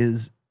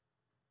is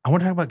I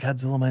want to talk about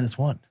Godzilla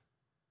 -1.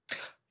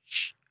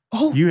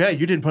 Oh, you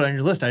didn't put it on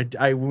your list.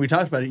 I when we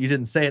talked about it, you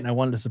didn't say it, and I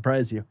wanted to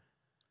surprise you.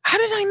 How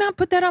did I not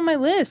put that on my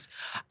list?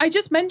 I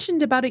just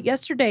mentioned about it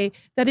yesterday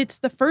that it's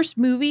the first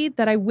movie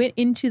that I went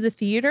into the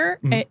theater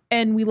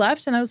and we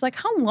left, and I was like,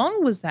 how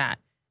long was that?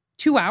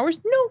 2 hours?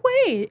 No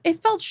way. It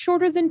felt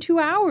shorter than 2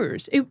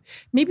 hours.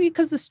 Maybe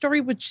because the story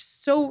was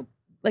so,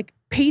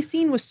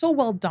 pacing was so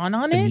well done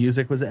on it. The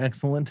music was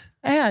excellent.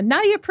 Yeah,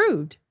 Nadia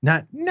approved.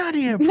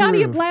 Nadia approved.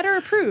 Nadia Blatter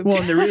approved. Well,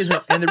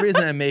 and the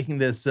reason I'm making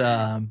this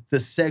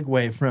this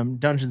segue from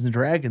Dungeons and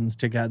Dragons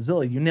to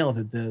Godzilla, you nailed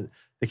it.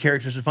 The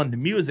characters are fun. The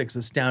music's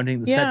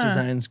astounding. The set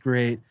design's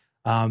great.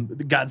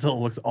 The Godzilla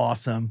looks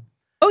awesome.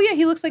 Oh yeah,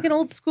 he looks like an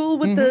old school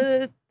with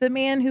the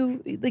man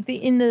who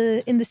in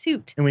the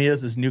suit. And when he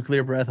does this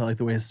nuclear breath, I like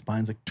the way his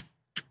spine's like.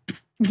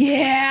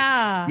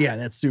 Yeah. Yeah,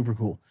 that's super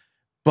cool.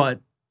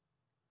 But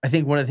I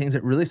think one of the things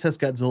that really sets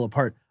Godzilla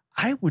apart,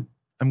 I'm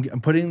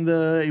putting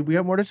we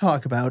have more to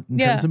talk about in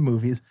terms of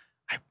movies.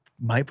 I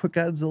might put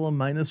Godzilla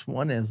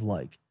 -1 as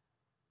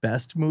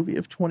best movie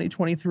of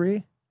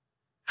 2023.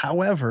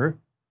 However,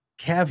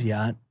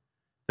 caveat,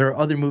 there are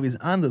other movies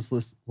on this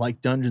list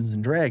like Dungeons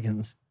and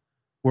Dragons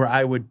where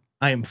I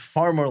am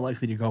far more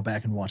likely to go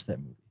back and watch that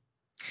movie.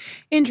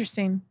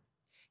 Interesting.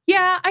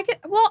 Yeah, I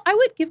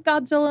would give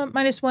Godzilla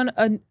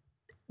 -1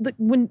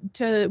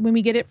 when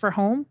we get it for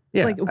home.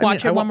 Yeah,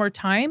 watch it one more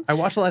time. I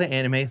watch a lot of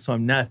anime, so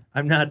I'm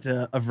not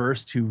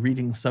averse to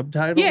reading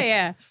subtitles.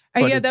 Yeah.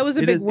 That was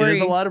a big worry. It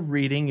is a lot of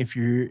reading if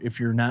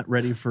you're not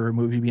ready for a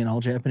movie being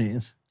all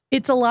Japanese.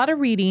 It's a lot of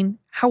reading.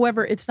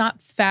 However, it's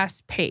not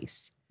fast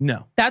paced.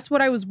 No. That's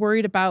what I was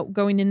worried about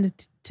going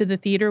into the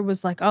theater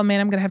was like, oh man,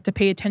 I'm going to have to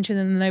pay attention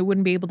and then I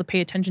wouldn't be able to pay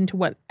attention to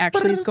what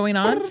actually is going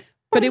on.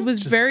 But it was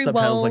just very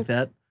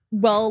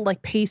well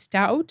paced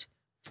out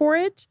for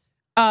it.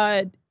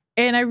 And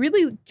I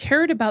really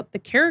cared about the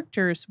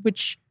characters,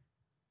 which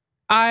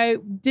I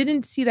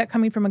didn't see that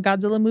coming from a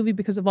Godzilla movie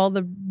because of all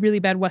the really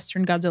bad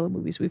Western Godzilla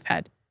movies we've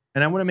had.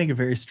 And I want to make a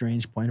very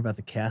strange point about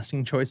the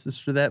casting choices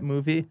for that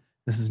movie.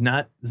 This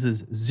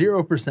is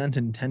 0%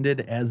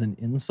 intended as an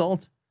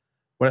insult.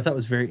 what I thought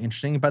was very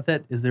interesting about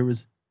that is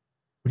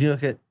when you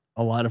look at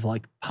a lot of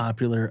like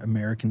popular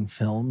American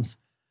films,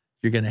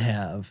 you're going to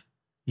have,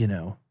 you're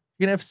going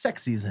to have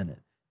sexies in it.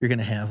 You're going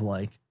to have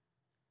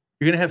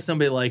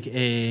somebody like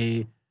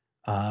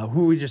who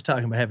were we just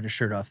talking about having a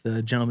shirt off?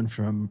 The gentleman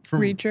from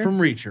Reacher. From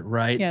Reacher,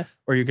 right? Yes.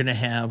 Or you're going to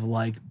have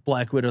like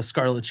Black Widow,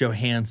 Scarlett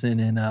Johansson,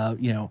 and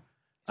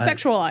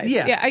sexualized.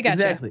 Yeah, I got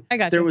exactly. You. I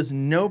got There was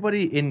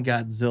nobody in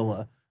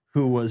Godzilla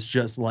who was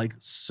just like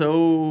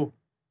so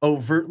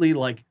overtly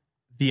like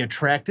the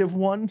attractive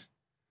one.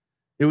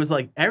 It was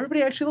like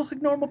everybody actually looked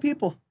like normal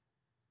people.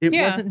 It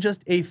wasn't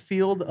just a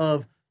field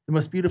of the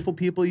most beautiful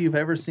people you've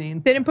ever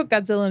seen. They didn't put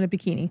Godzilla in a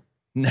bikini.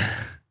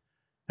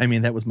 I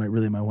mean, that was my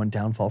one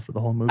downfall for the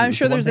whole movie. I'm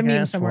sure there's a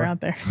meme somewhere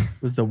out there.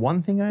 It was the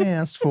one thing I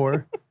asked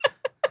for.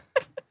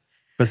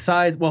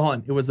 Besides, well, hold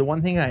on. It was the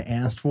one thing I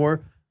asked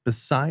for.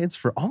 Besides,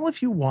 for all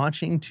of you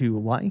watching, to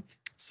like,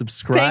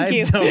 subscribe,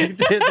 don't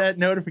hit that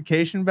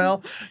notification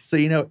bell, so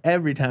you know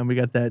every time we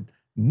got that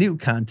new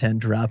content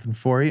dropping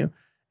for you.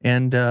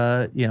 And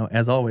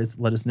as always,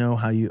 let us know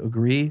how you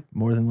agree,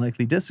 more than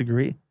likely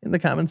disagree, in the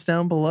comments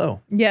down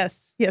below.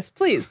 Yes,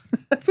 please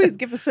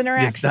give us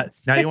interactions.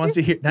 Yes, Nadia wants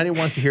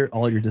to hear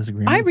all your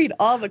disagreements. I read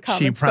all the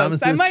comments. She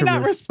promises folks. I might to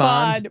not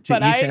respond to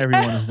but each and every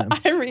one of them.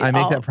 I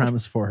make that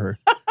promise for her.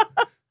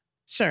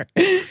 Sure.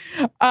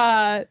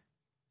 I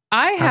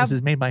have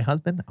promises made by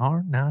husband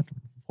are not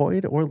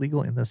void or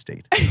legal in this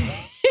state.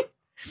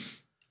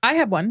 I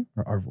have one.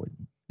 Or are void.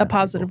 A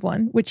positive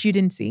one, which you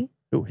didn't see.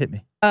 Oh, hit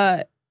me.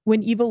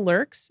 When Evil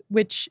Lurks,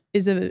 which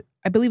is I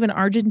believe an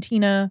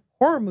Argentina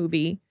horror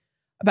movie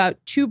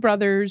about two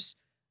brothers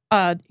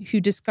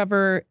who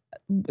discover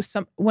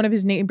one of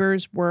his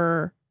neighbors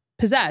were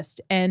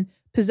possessed, and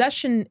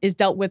possession is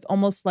dealt with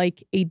almost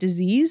like a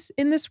disease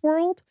in this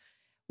world,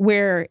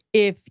 where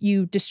if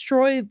you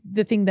destroy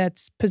the thing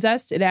that's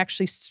possessed, it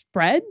actually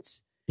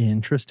spreads.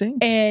 Interesting.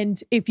 And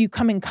if you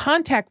come in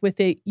contact with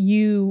it,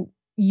 you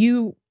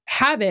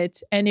have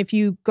it, and if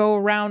you go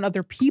around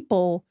other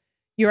people,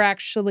 you're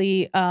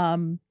actually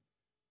carrying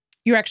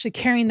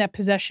that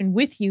possession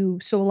with you,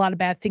 so a lot of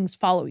bad things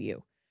follow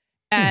you.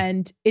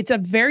 And it's a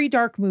very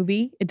dark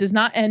movie. It does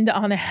not end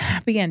on a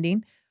happy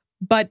ending,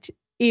 but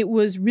it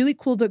was really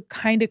cool to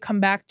kind of come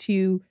back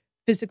to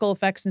physical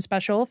effects and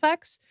special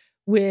effects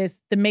with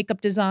the makeup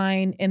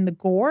design and the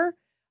gore.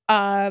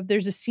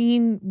 There's a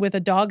scene with a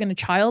dog and a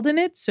child in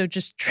it, so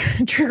just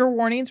trigger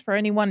warnings for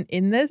anyone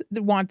in this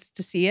that wants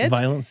to see it.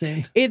 Violent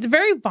scene. It's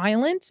very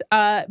violent,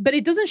 but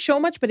it doesn't show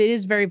much, but it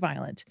is very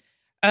violent.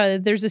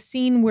 There's a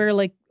scene where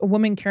like a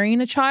woman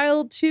carrying a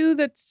child too.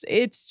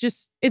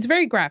 It's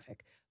very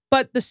graphic,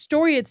 but the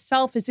story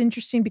itself is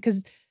interesting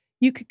because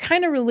you could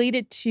kind of relate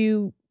it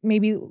to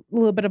maybe a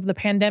little bit of the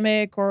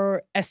pandemic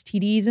or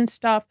STDs and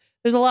stuff.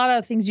 There's a lot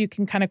of things you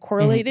can kind of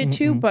correlate it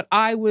to, but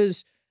I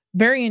was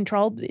very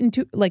involved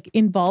into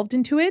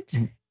it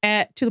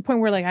to the point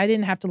where like I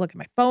didn't have to look at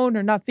my phone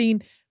or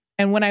nothing.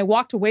 And when I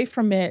walked away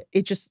from it,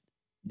 it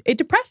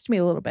depressed me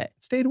a little bit.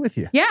 It stayed with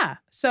you. Yeah.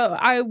 So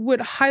I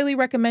would highly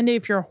recommend it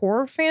if you're a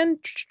horror fan,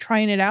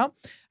 trying it out.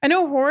 I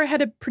know horror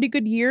had a pretty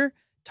good year.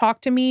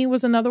 Talk to Me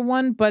was another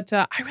one, but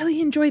I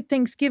really enjoyed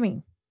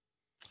Thanksgiving.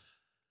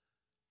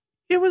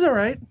 It was all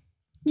right.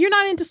 You're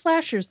not into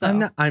slashers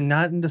though. I'm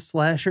not into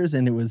slashers,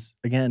 and it was,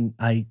 again,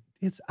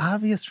 it's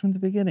obvious from the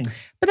beginning.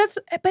 But it's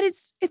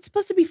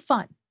supposed to be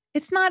fun.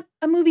 It's not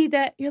a movie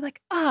that you're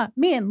like,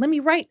 man, let me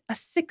write a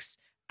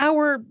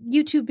 6-hour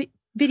YouTube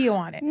video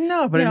on it.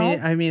 No, but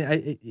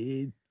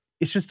it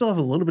should still have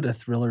a little bit of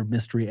thriller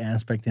mystery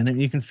aspect in it.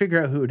 You can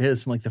figure out who it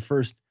is from like the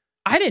first.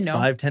 I didn't know.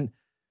 5-10.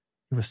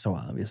 It was so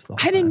obvious though.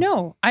 I didn't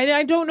know.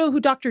 I don't know who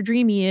Dr.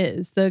 Dreamy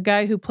is. The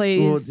guy who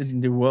plays.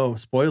 Whoa!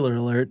 Spoiler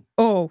alert.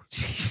 Oh,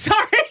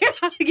 sorry.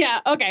 Yeah.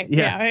 Okay.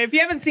 Yeah. If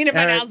you haven't seen it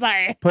by now,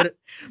 sorry. Put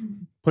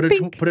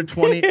a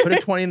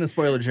 20 in the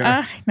spoiler jar.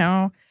 I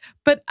know.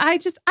 But I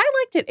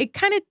liked it. It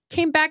kind of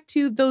came back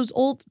to those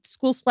old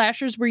school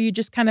slashers where you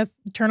just kind of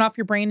turn off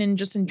your brain and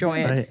just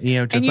enjoy it. And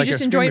you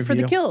just enjoy it for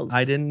the kills.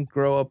 I didn't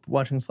grow up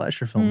watching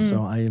slasher films,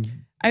 so I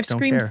have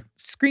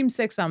Scream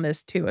 6 on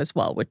this too as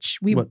well, which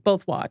we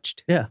both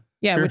watched. Yeah.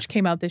 Yeah, sure. Which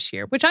came out this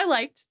year, which I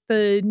liked.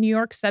 The New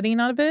York setting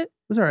out of it.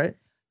 It was all right.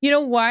 You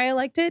know why I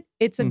liked it?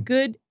 It's a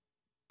good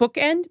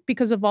bookend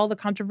because of all the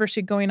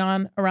controversy going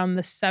on around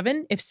the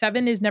 7. If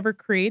 7 is never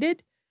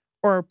created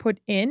or put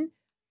in,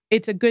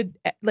 it's a good,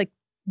 like,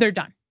 they're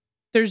done.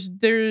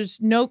 There's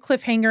no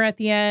cliffhanger at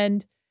the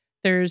end.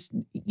 There's,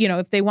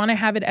 if they want to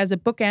have it as a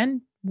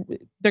bookend,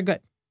 they're good.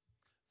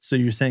 So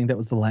you're saying that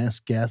was the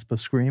last gasp of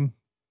Scream?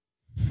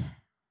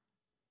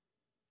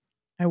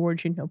 I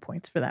award you no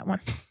points for that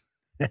one.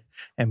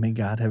 And may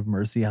God have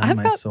mercy on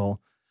my soul.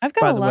 I've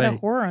got a lot of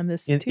horror on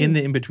this too. In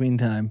the in-between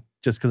time,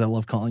 just because I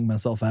love calling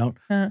myself out,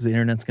 because the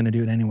internet's going to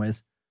do it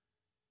anyways.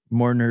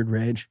 More nerd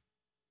rage.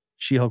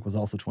 She-Hulk was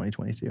also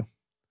 2022.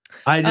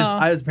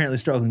 I was apparently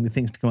struggling with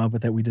things to come up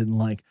with that we didn't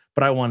like,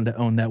 but I wanted to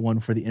own that one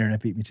before the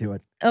internet beat me to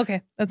it.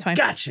 Okay, that's fine.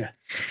 Gotcha.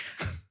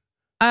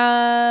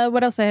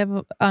 What else I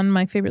have on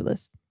my favorite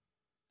list?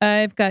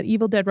 I've got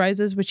Evil Dead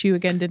Rises, which you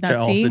again did which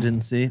not I see. also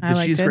didn't see. The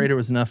liked cheese it. grater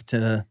was enough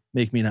to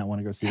make me not want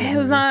to go see it. It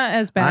was not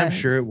as bad. I'm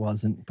sure it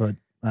wasn't, but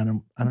I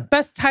don't.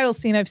 Best title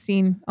scene I've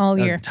seen all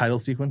year. Title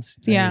sequence.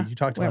 Yeah. You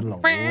talked about it a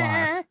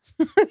lot.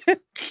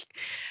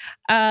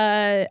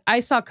 I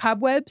saw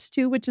Cobwebs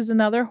too, which is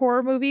another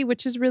horror movie,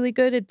 which is really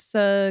good. It's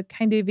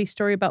kind of a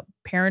story about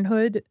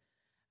parenthood.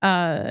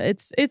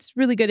 It's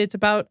really good. It's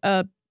about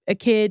a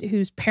kid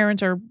whose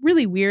parents are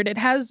really weird. It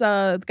has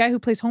the guy who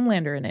plays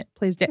Homelander in it,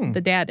 plays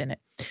the dad in it.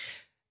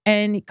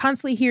 And he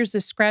constantly hears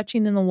this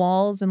scratching in the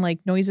walls and like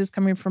noises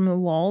coming from the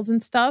walls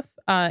and stuff.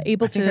 I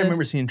think I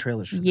remember seeing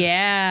trailers for this.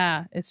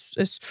 Yeah. It's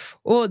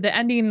the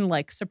ending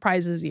like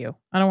surprises you.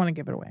 I don't want to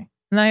give it away.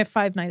 And then I have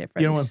Five Nights at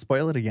Freddy's. You don't want to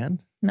spoil it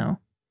again? No.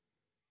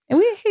 And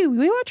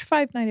we watched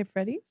Five Nights at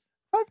Freddy's.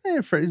 Five Nights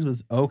at Freddy's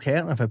was okay. I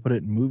don't know if I put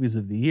it in movies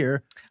of the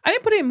year. I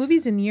didn't put it in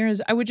movies in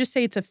years. I would just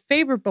say it's a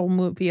favorable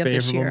movie of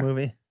this year. Favorable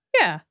movie?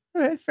 Yeah.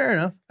 Okay, fair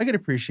enough. I could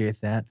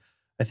appreciate that.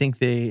 I think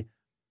the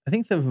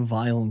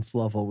violence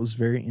level was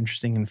very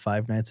interesting in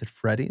Five Nights at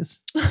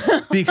Freddy's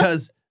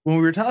because when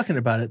we were talking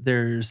about it,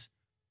 there's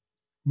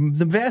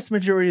the vast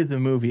majority of the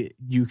movie,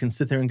 you can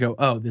sit there and go,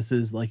 oh, this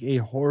is like a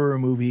horror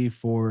movie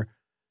for,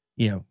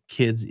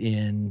 kids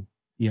in,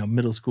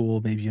 middle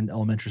school, maybe in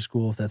elementary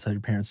school, if that's how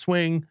your parents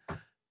swing.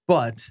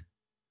 But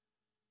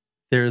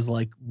there's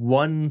like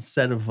one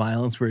set of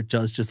violence where it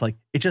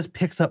just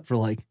picks up for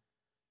like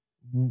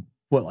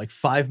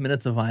 5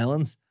 minutes of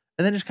violence.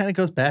 And then it just kind of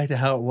goes back to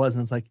how it was.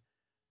 And it's like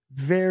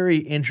very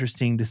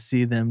interesting to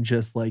see them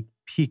just like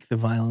peak the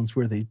violence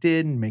where they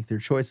did and make their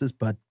choices.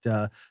 But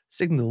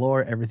sticking to the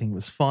lore, everything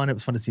was fun. It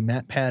was fun to see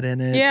MatPat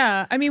in it.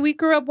 Yeah. I mean, we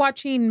grew up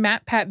watching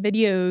MatPat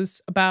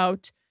videos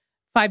about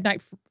Five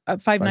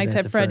Nights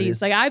at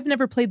Freddy's. Like, I've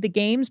never played the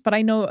games, but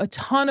I know a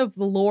ton of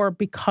the lore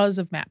because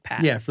of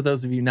MatPat. Yeah. For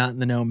those of you not in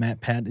the know,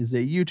 MatPat is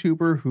a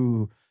YouTuber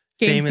who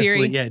Game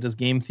theory. does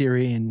game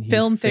theory, and he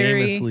Film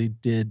theory. famously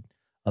did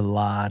a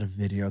lot of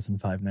videos in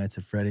Five Nights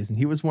at Freddy's. And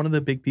he was one of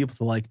the big people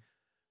to like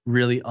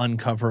really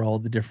uncover all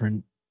the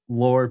different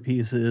lore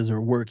pieces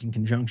or work in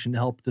conjunction to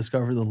help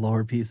discover the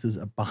lore pieces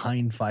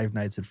behind Five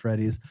Nights at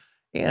Freddy's.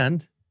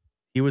 And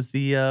he was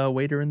the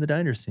waiter in the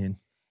diner scene.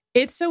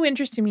 It's so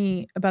interesting to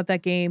me about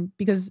that game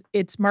because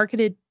it's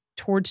marketed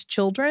towards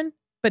children,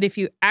 but if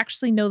you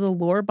actually know the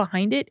lore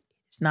behind it,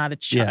 it's not a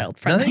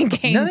child-friendly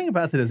game. Nothing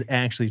about that is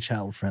actually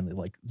child-friendly.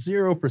 Like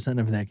 0%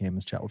 of that game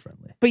is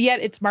child-friendly. But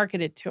yet it's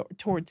marketed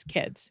towards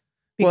kids.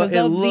 Well, Because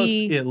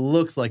it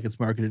looks like it's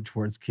marketed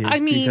towards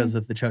kids because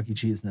of the Chuck E.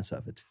 Cheese-ness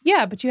of it.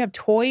 Yeah, but you have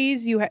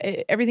toys.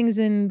 Everything's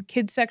in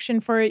kids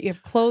section for it. You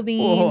have clothing.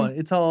 Well, hold on.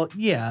 It's all,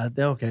 yeah.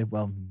 Okay,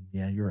 well,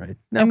 yeah, you're right.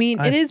 No,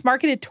 it is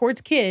marketed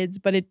towards kids,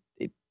 but it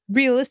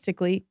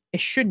realistically,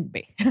 it shouldn't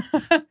be.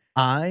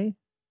 I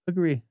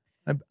agree.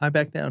 I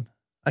back down.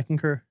 I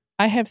concur.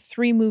 I have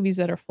 3 movies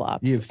that are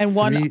flops and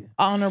one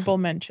honorable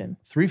mention.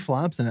 3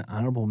 flops and an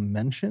honorable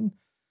mention?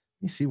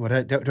 Let me see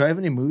what do I have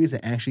any movies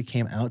that actually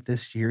came out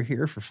this year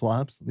here for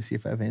flops? Let me see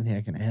if I have anything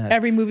I can add.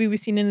 Every movie we've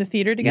seen in the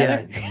theater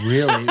together? Yeah,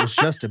 really. It was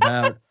just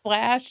about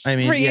Flash I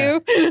mean, for yeah.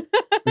 you.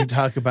 We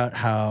talk about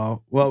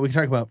we can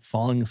talk about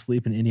falling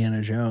asleep in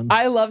Indiana Jones.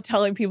 I love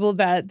telling people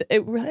that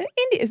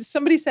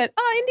somebody said,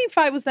 Indy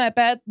 5 was that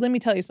bad. Let me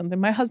tell you something.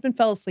 My husband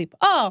fell asleep.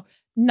 Oh,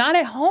 not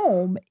at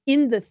home,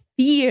 in the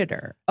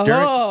theater.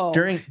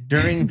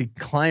 During the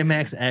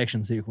climax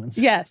action sequence.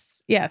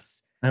 Yes.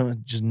 I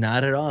would just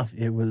nod it off.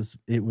 It was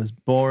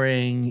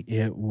boring.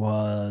 It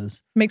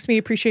was makes me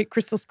appreciate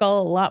Crystal Skull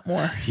a lot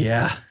more.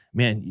 Yeah,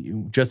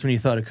 man. Just when you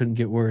thought it couldn't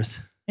get worse,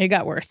 it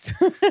got worse.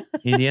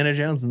 Indiana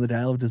Jones and the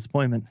Dial of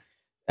Disappointment.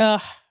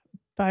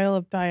 Dial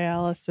of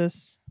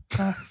Dialysis.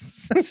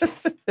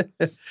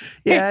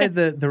 Yeah,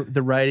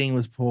 the writing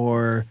was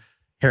poor.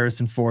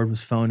 Harrison Ford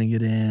was phoning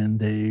it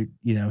in.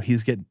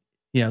 He's getting.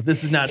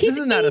 This is not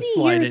a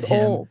slight at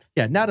him. Old.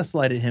 Yeah, not a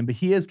slight at him, but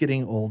he is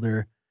getting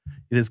older.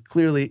 It is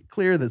clear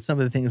that some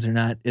of the things are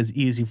not as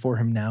easy for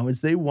him now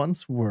as they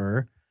once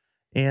were.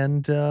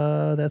 And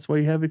that's why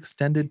you have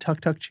extended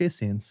tuk-tuk chase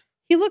scenes.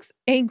 He looks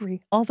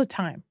angry all the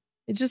time.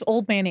 It's just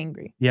old man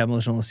angry. Yeah,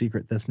 Melissa, a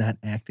secret. That's not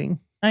acting.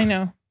 I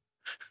know.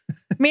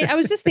 I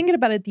was just thinking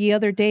about it the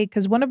other day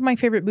because one of my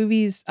favorite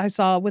movies I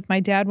saw with my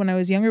dad when I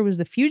was younger was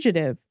The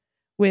Fugitive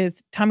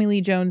with Tommy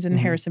Lee Jones and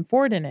Harrison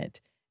Ford in it.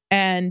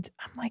 And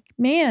I'm like,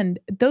 man,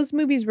 those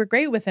movies were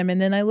great with him.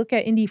 And then I look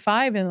at Indy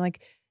 5 and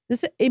like,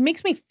 it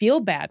makes me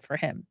feel bad for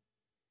him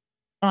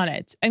on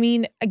it. I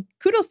mean,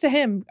 kudos to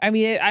him. I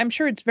mean, I'm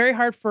sure it's very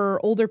hard for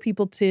older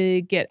people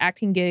to get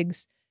acting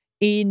gigs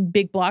in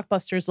big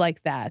blockbusters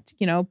like that,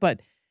 but.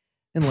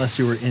 Unless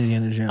you were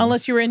Indiana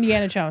Jones.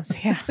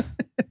 Yeah.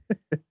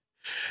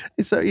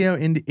 So,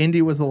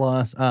 Indy was a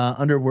loss.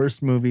 Under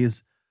worst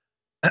movies,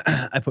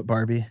 I put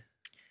Barbie.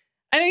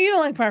 I know you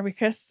don't like Barbie,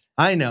 Chris.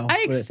 I know.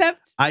 I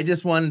accept. I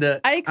just wanted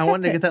to. I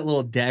wanted to get that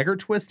little dagger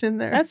twist in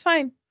there. That's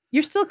fine.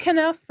 You're still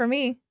Knuff for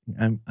me.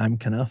 I'm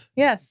Knuff.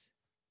 Yes.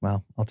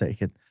 Well, I'll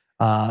take it.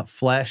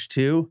 Flash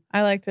 2.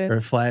 I liked it. Or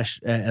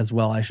Flash as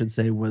well, I should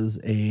say, was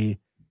a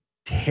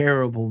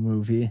terrible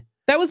movie.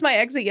 That was my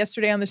exit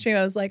yesterday on the stream.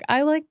 I was like,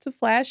 I like to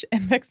Flash.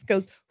 And Vex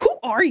goes, who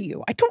are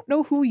you? I don't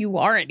know who you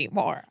are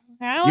anymore.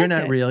 You're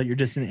not real. You're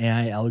just an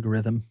AI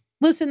algorithm.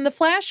 Listen, the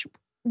Flash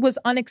was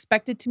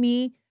unexpected to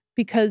me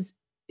because,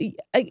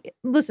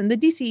 listen, the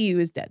DCEU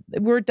is dead.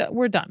 We're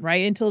done,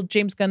 right? Until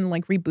James Gunn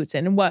like reboots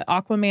it. And what,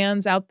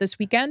 Aquaman's out this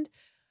weekend?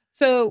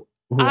 So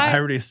Ooh, I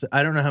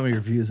don't know how many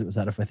reviews it was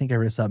out of. I think I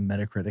already saw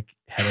Metacritic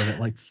had it at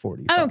like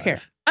 45. I don't care.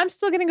 I'm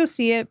still gonna go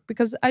see it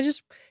because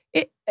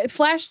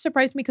Flash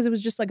surprised me because it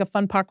was just like a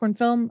fun popcorn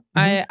film.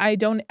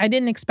 Mm-hmm. I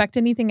didn't expect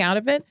anything out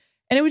of it,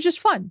 and it was just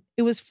fun.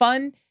 It was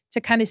fun to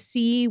kind of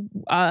see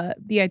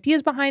the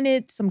ideas behind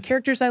it, some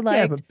characters I liked.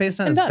 Yeah, but based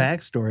on his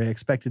backstory, I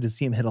expected to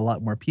see him hit a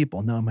lot more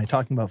people. Now, am I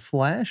talking about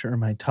Flash or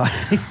am I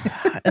talking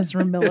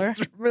Ezra Miller?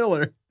 Ezra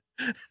Miller.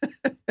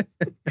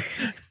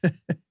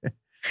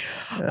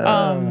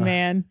 Oh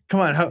man! Come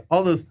on,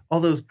 all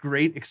those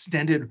great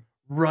extended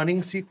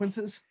running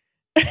sequences.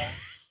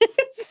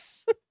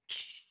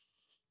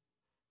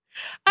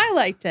 I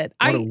liked it.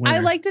 I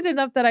liked it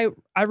enough that I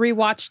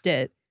rewatched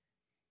it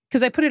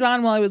because I put it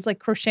on while I was like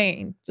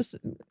crocheting. Just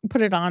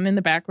put it on in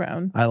the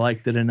background. I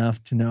liked it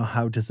enough to know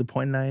how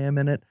disappointed I am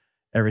in it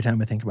every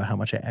time I think about how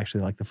much I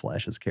actually like the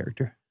Flash's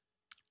character.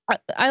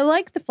 I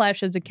like the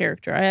Flash as a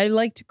character. I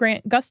liked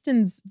Grant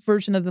Gustin's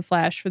version of the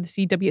Flash for the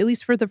CW, at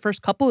least for the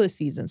first couple of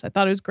seasons. I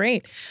thought it was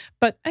great.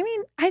 But I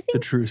mean, I think the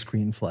true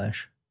screen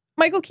Flash.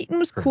 Michael Keaton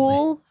was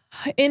cool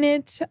in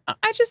it.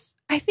 I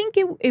think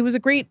it was a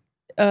great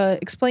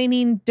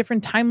explaining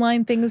different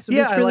timeline things. It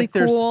was really I like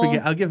cool.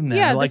 Their I'll give them that.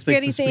 Yeah, I like the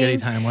spaghetti thing.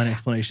 timeline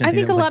explanation. I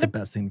think that was a lot of the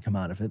best thing to come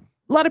out of it.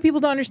 A lot of people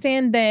don't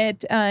understand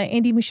that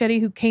Andy Muschietti,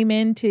 who came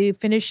in to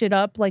finish it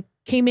up, like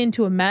came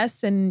into a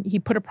mess and he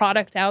put a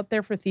product out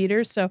there for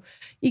theaters. So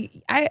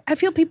I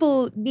feel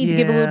people need to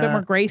give a little bit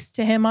more grace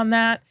to him on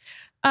that.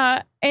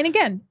 And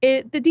again,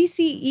 the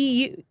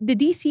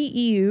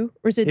DCEU,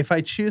 or is it? If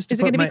I choose to, is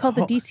it going to be called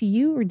the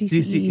DCU or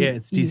DCEU? Yeah,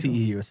 it's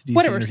DCEU. It's DC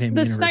whatever.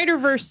 Entertainment The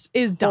Universe. Snyderverse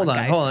is done.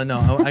 Hold on.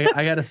 No,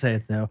 I got to say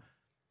it though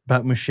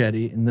about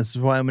Muschietti, and this is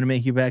why I'm going to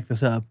make you back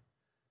this up,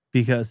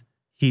 because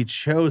he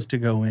chose to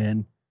go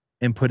in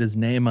and put his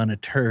name on a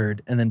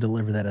turd and then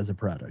deliver that as a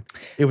product.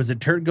 It was a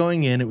turd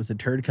going in. It was a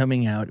turd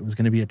coming out. It was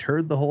going to be a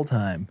turd the whole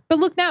time. But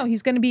look now,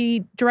 he's going to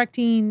be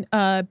directing,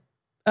 I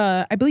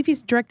believe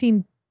he's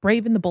directing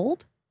Brave and the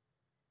Bold.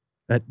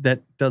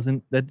 That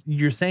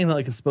you're saying that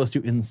like it's supposed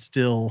to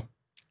instill,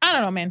 I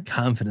don't know, man,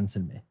 confidence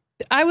in me.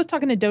 I was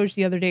talking to Doge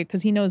the other day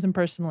because he knows him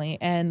personally.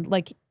 And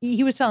like,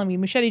 he was telling me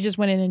Muschietti just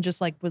went in and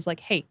just like, was like,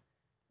 hey,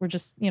 we're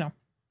just,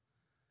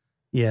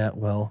 Yeah,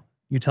 well,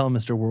 you tell him,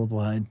 Mr.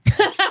 Worldwide.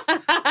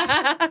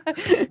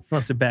 He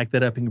wants to back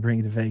that up and bring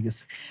it to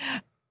Vegas.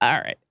 All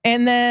right.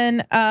 And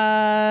then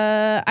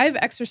I have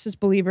Exorcist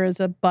Believer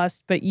as a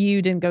bust, but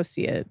you didn't go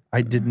see it.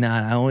 I did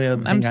not. The only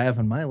other thing I have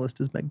on my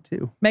list is Meg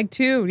 2. Meg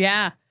 2,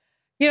 yeah.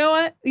 You know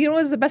what? You know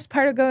what's the best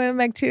part of going to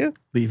Meg 2?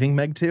 Leaving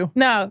Meg 2?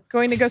 No,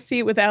 going to go see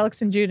it with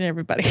Alex and Jude and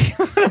everybody.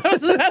 That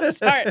was the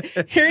best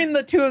part. Hearing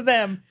the two of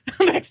them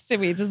next to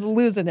me, just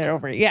losing it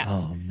over it. Yes.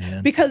 Oh,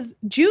 man. Because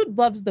Jude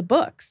loves the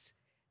books.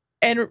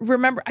 And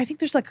remember, I think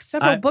there's like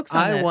several books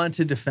on this. I want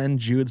to defend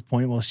Jude's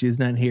point while she's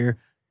not here.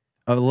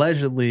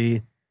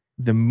 Allegedly,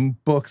 the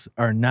books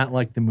are not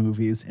like the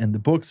movies, and the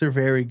books are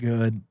very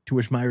good, to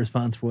which my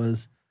response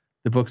was,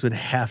 the books would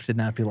have to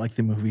not be like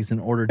the movies in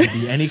order to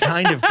be any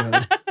kind of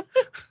good.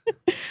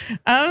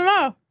 I don't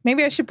know.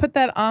 Maybe I should put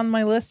that on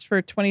my list for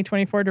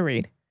 2024 to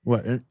read.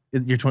 What,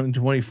 your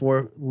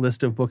 2024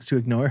 list of books to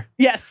ignore?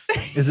 Yes.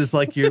 Is this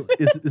like your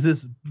is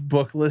this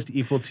book list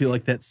equal to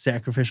like that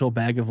sacrificial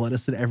bag of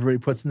lettuce that everybody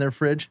puts in their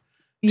fridge?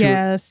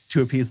 Yes.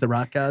 To appease the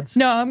rock gods?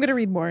 No, I'm going to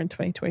read more in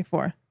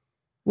 2024.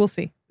 We'll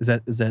see. Is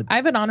that I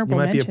have an honorable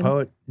mention. You might be a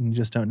poet and you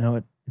just don't know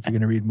it if you're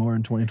going to read more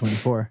in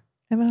 2024.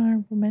 I have an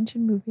honorable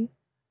mention movie.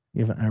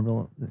 You have an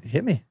honorable,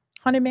 hit me.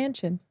 Haunted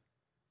Mansion.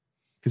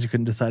 Because you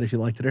couldn't decide if you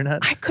liked it or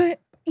not? I could,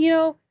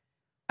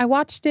 I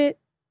watched it.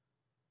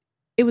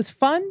 It was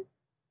fun.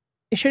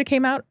 It should have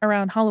came out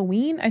around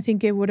Halloween. I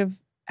think it would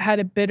have had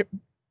a bit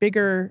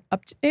bigger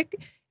uptick. It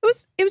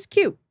was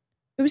cute.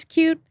 It was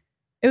cute.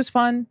 It was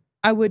fun.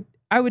 I would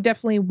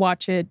definitely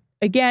watch it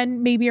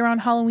again, maybe around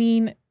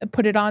Halloween,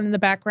 put it on in the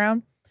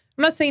background.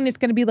 I'm not saying it's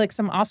going to be like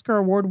some Oscar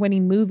award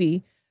winning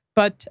movie,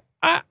 but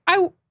I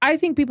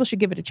think people should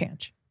give it a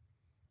chance.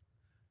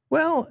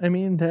 Well, I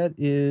mean, that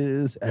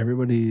is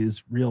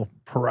everybody's real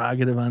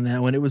prerogative on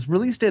that one. It was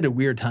released at a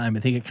weird time. I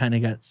think it kind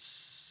of got,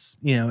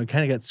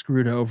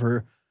 screwed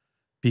over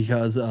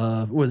because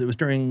of, it was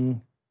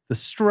during the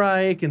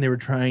strike and they were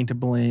trying to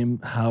blame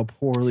how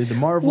poorly the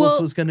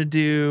Marvels was going to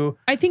do.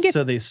 I think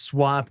so they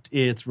swapped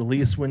its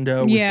release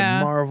window with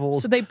the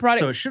Marvels. So they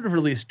brought it should have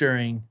released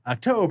during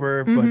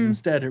October, but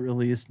instead it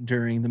released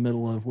during the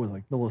middle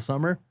of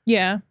summer.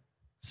 Yeah.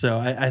 So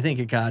I think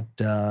it got,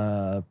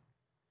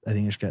 I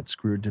think it just got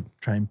screwed to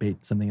try and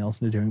bait something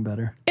else into doing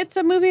better. It's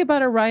a movie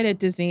about a ride at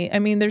Disney. I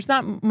mean, there's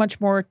not much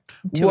more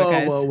to it,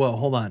 guys. Whoa,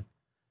 hold on.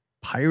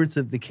 Pirates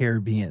of the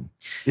Caribbean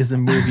is a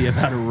movie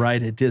about a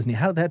ride at Disney.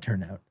 How did that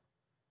turn out?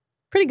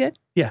 Pretty good.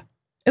 Yeah.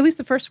 At least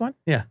the first one.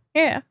 Yeah.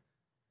 Yeah.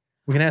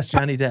 We can ask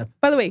Johnny Depp.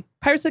 By the way,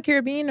 Pirates of the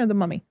Caribbean or The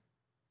Mummy?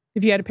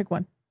 If you had to pick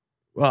one.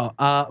 Well,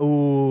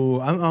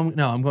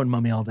 I'm going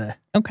Mummy all day.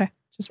 Okay.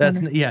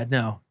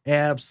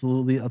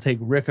 Absolutely. I'll take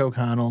Rick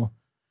O'Connell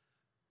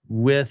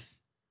with,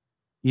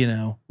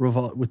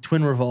 with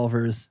twin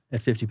revolvers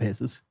at 50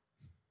 paces.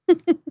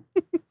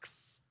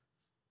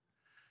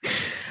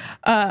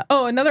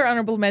 Another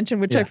honorable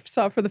mention, which I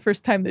saw for the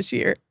first time this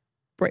year,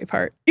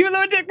 Braveheart. Even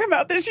though it didn't come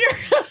out this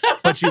year.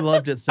 But you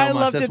loved it so I much.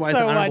 loved That's it why so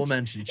it's an honorable much.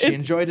 mention. She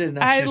enjoyed it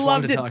enough. I She just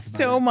loved wanted to it talk about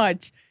so it.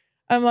 much.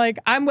 I'm like,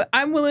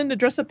 I'm willing to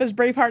dress up as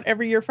Braveheart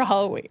every year for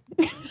Halloween.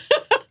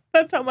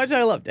 That's how much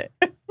I loved it.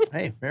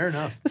 Hey, fair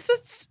enough. This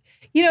is,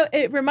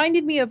 it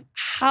reminded me of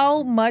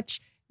how much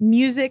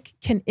music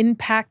can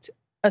impact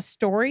a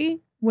story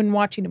when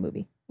watching a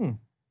movie.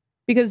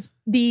 Because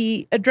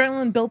the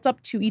adrenaline built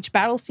up to each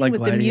battle scene Like with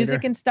Gladiator? the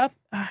music and stuff.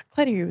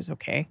 Gladiator was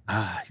okay.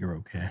 You're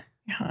okay.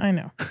 Yeah, I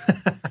know.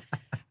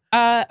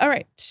 All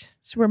right.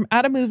 So we're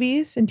out of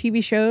movies and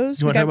TV shows.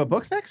 You want to talk about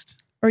books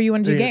next? Or you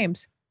want to do Yeah.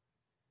 games?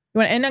 You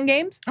want to end on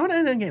games? I want to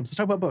end on games. Let's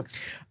talk about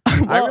books.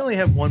 Well, I really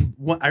have one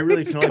I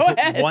really can Just only go put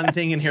ahead. one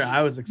thing in here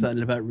I was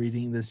excited about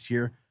reading this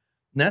year.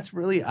 And that's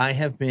really, I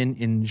have been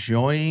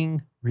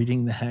enjoying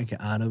reading the heck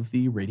out of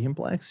the Radiant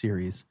Black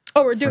series.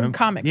 Oh, we're doing From-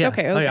 comics. Yeah.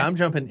 Okay. Oh, Okay. yeah,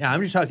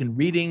 I'm just talking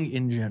reading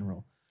in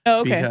general.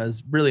 Oh, okay.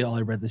 Because really all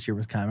I read this year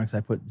was comics.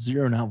 I put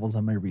 0 novels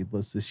on my read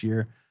list this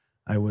year.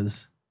 I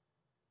was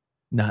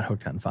not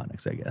hooked on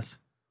phonics, I guess.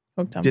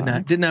 Hooked on Did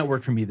phonics. not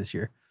work for me this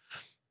year.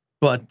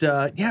 But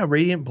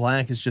Radiant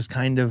Black is just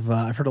kind of,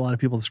 I've heard a lot of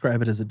people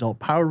describe it as adult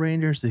Power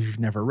Rangers. If you've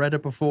never read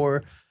it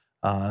before,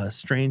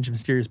 strange,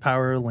 mysterious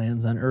power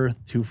lands on Earth.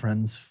 2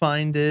 friends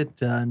find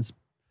it. And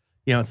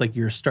it's like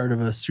your start of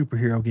a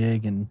superhero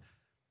gig and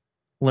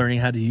learning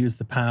how to use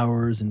the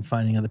powers and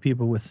finding other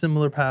people with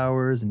similar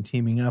powers and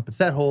teaming up. It's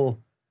that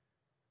whole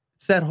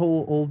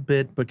old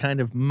bit, but kind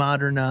of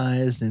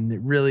modernized. And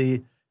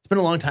it's been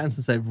a long time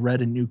since I've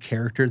read a new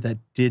character that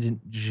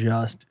didn't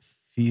just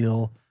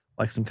feel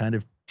like some kind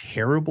of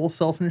terrible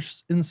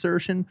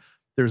self-insertion.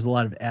 There's a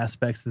lot of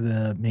aspects of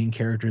the main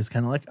characters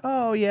kind of like,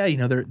 oh yeah,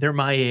 they're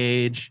my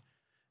age.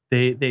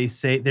 They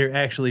say they're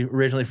actually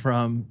originally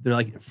from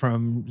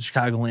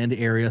Chicagoland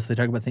area, so they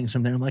talk about things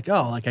from there. I'm like,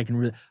 oh, like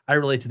I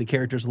relate to the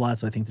characters a lot,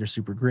 so I think they're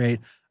super great.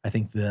 I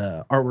think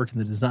the artwork and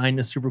the design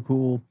is super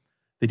cool.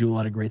 They do a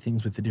lot of great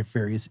things with the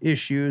various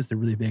issues. They're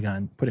really big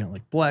on putting out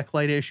like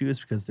blacklight issues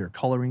because their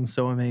coloring's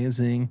so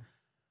amazing.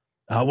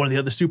 One of the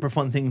other super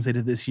fun things they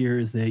did this year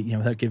is they,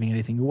 without giving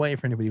anything away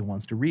for anybody who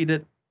wants to read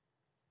it,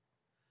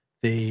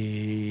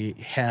 they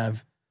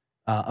have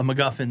a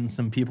MacGuffin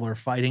some people are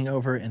fighting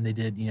over, and they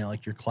did,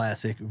 like your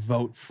classic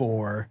vote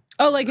for.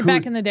 Oh, like back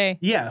who's- in the day.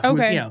 Yeah.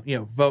 Okay.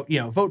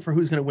 Vote for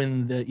who's going to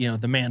win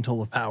the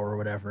mantle of power or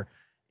whatever.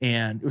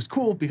 And it was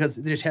cool because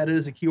they just had it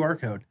as a QR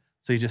code.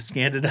 So you just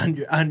scanned it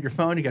on your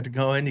phone. You got to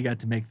go in, you got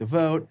to make the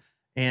vote.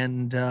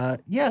 And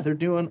they're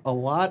doing a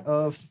lot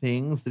of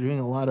things. They're doing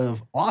a lot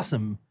of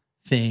awesome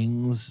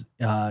things.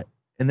 And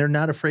they're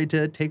not afraid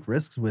to take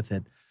risks with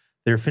it.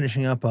 They're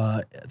finishing up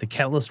the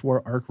Catalyst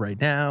War arc right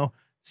now.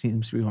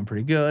 Seems to be going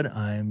pretty good.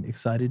 I'm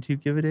excited to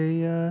give it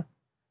a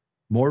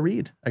more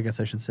read, I guess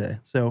I should say.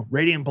 So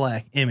Radiant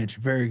Black, Image,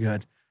 very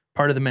good.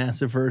 Part of the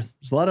Massiverse.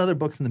 There's a lot of other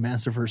books in the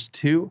Massiverse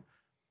too.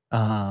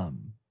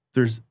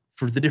 There's,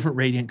 for the different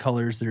Radiant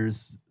colors,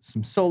 there's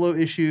some solo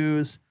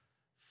issues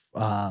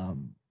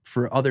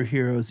for other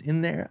heroes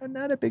in there. I'm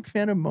not a big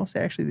fan of most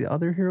actually the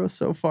other heroes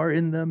so far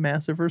in the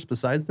Massiverse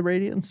besides the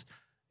Radiants,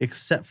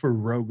 except for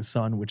Rogue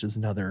Sun, which is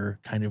another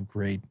kind of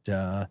great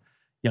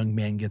young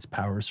man gets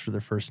powers for the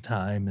first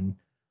time, and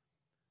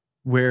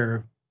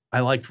where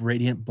I liked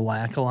Radiant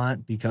Black a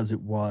lot because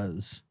it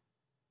was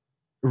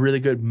a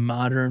really good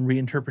modern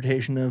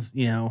reinterpretation of,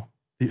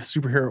 the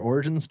superhero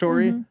origin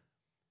story. Mhm.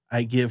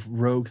 I give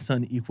Rogue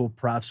Sun equal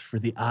props for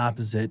the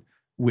opposite,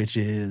 which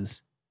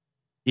is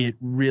it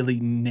really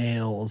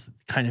nails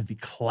kind of the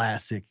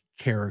classic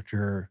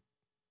character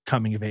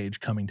coming of age,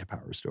 coming to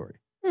power story.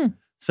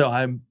 So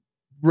I'm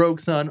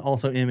Rogue Sun,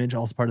 also Image,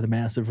 also part of the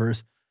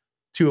Massiverse.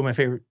 Two of my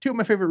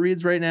favorite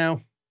reads right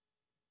now.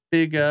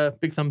 Big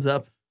thumbs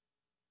up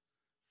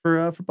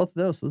for both of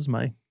those. Those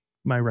are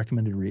my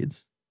recommended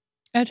reads.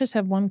 I just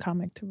have one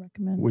comic to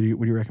recommend. What are you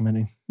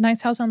recommending?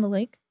 Nice House on the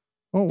Lake.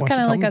 Oh, It's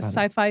kind of like a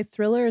sci-fi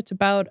thriller. It's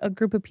about a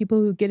group of people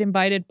who get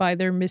invited by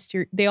their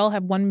they all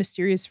have one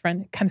mysterious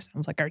friend. It kind of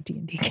sounds like our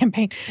D&D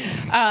campaign.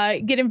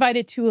 Get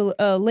invited to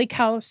a lake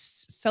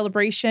house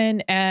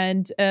celebration,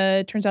 and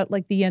it turns out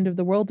like the end of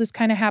the world is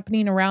kind of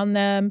happening around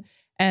them,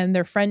 and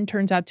their friend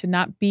turns out to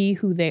not be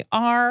who they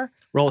are.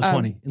 Roll a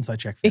 20. Inside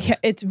check. Failed.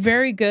 It's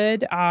very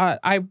good.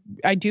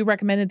 I do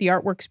recommend it. The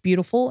artwork's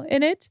beautiful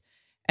in it.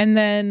 And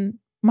then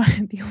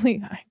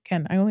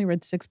I only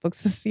read 6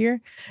 books this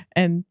year,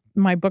 and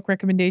my book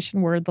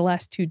recommendation were the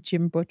last 2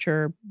 Jim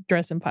Butcher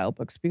Dresden File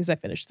books because I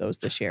finished those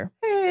this year.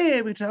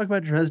 Hey, we talk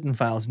about Dresden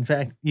Files. In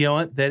fact, you know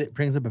what? That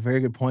brings up a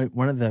very good point.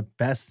 One of the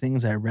best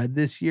things I read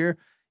this year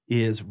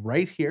is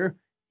right here.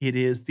 It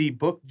is the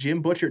book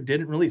Jim Butcher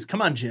didn't release.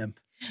 Come on, Jim.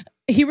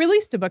 He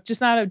released a book,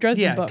 just not a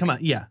Dresden book. Come on.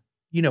 Yeah.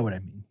 You know what I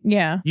mean.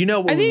 Yeah. You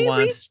know what I think we he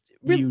want.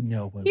 re- You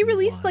know what He we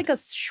released want. like a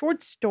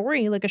short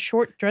story, like a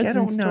short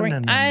Dresden story.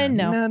 no, I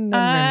know. no,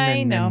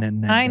 I no, know. no,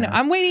 no, I know. no.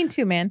 I'm waiting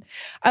too, man.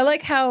 I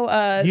like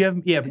how You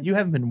haven't, but you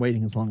haven't been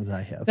waiting as long as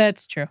I have.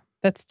 that's true.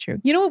 That's true.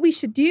 You know what we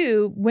should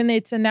do when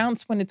it's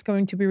announced when it's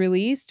going to be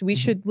released? We Mhm.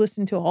 should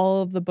listen to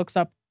all of the books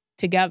up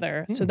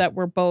together so Mm. that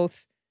we're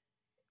both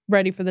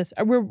ready for this.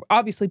 We're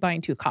obviously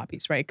buying 2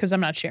 copies, right? Because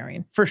I'm not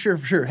sharing. For sure,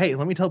 for sure. Hey,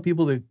 let me tell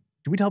people did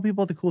we tell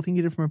people the cool thing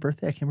you did for my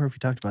birthday? I can't remember if we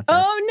talked about that.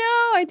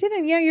 Oh no, I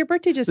didn't. Yeah, your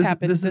birthday just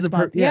happened this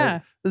month.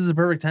 Yeah. This is a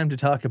perfect time to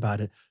talk about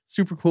it.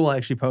 Super cool. I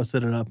actually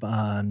posted it up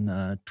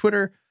on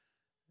Twitter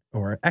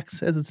or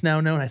X as it's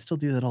now known. I still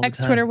do that all the X,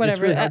 time. Twitter, It's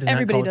whatever. really hard to not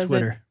Everybody call it does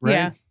Twitter, it. right?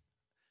 Yeah.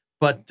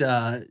 But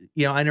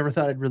I never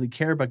thought I'd really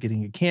care about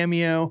getting a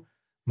cameo.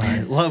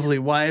 My lovely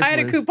wife I had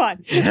a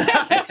coupon.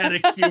 I had a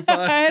coupon.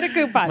 I had a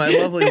coupon. My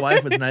lovely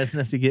wife was nice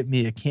enough to get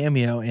me a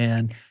cameo,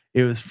 and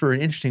it was for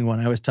an interesting one.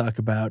 I always talk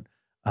about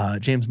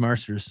James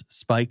Marsters,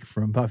 Spike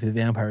from Buffy the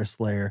Vampire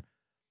Slayer,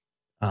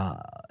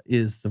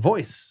 is the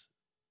voice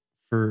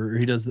for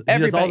he does all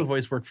Everybody. the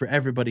voice work for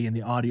everybody in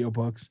the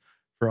audiobooks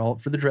for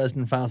the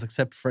Dresden Files,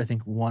 except for I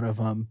think one of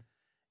them.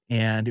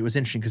 And it was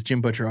interesting because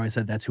Jim Butcher always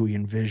said that's who he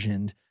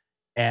envisioned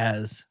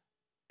as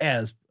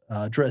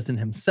Dresden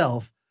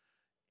himself.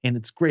 And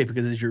it's great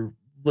because as you're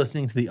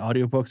listening to the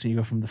audiobooks and you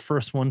go from the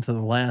first one to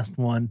the last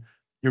one,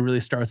 it really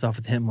starts off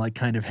with him like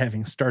kind of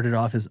having started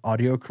off his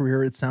audio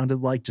career, it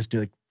sounded like, just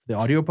like the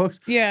audiobooks.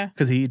 Yeah.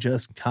 Because he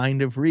just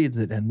kind of reads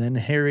it. And then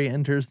Harry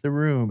enters the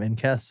room and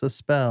casts a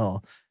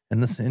spell.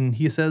 And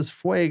he says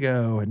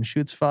fuego and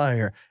shoots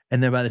fire.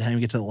 And then by the time you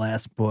get to the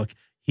last book,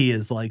 he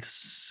is like,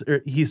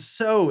 he's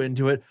so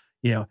into it.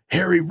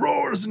 Harry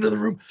roars into the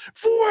room,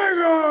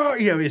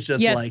 fuego! He's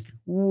just Yes. like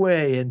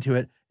way into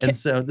it. And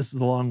so this is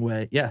a long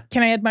way. Yeah.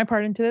 Can I add my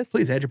part into this?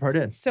 Please add your part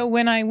in. So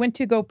when I went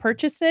to go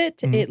purchase it,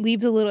 Mhm. it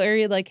leaves a little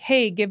area like,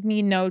 "Hey, give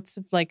me notes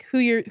of like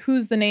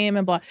who's the name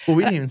and blah." Well,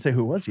 we didn't even say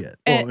who it was yet.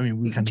 Well, I mean,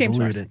 we kind of James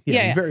alluded. Marsden. Yeah,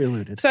 Yeah, yeah. very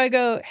alluded. So I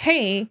go,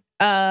 "Hey,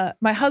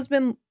 my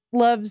husband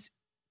loves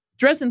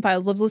Dresden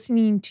Files, loves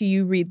listening to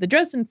you read the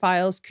Dresden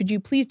Files. Could you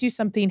please do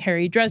something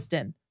Harry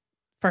Dresden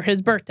for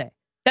his birthday?"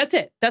 That's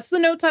it. That's the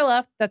notes I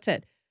left. That's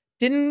it.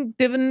 Didn't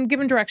give him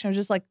direction. I was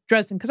just like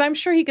Dresden, because I'm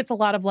sure he gets a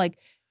lot of like,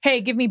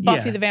 "Hey, give me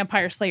Buffy Yeah. the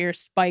Vampire Slayer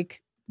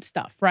Spike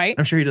stuff," right?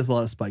 I'm sure he does a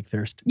lot of Spike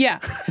Thirst. Yeah,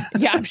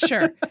 I'm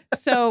sure.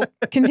 So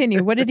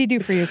continue. What did he do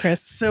for you,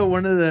 Chris? So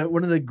one of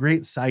the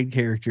great side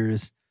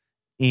characters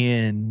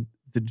in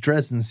the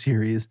Dresden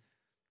series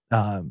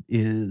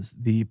is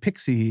the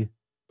pixie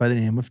by the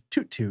name of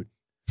Toot Toot.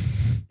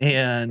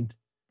 And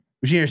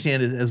what you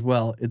understand is as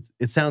well,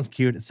 it sounds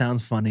cute, it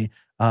sounds funny.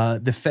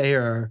 The Fae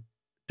are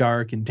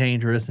dark and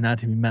dangerous and not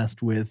to be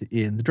messed with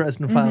in the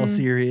Dresden Files Mhm.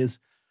 series.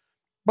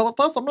 But it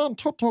doesn't mean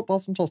Toot Toot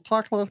doesn't just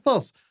talk like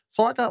this.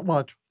 So I got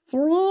like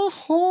 3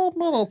 whole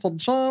minutes of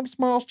James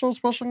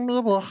Masters wishing me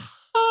the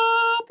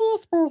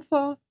happiest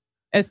birthday.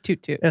 As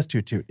Toot Toot. As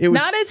Toot Toot. It was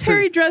Not as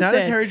Harry Dresden. Not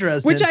as Harry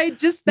Dresden. Which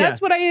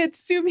that's what I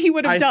assume he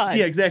would have done.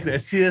 Yeah, exactly. I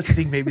see this. I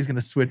think maybe he's going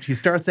to switch. He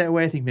starts that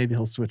way. I think maybe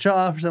he'll switch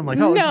off or something. Like,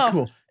 oh, this is No,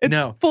 cool.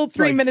 it's full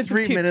 3 like minutes of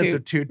 3 Toot minutes Toot.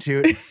 of Toot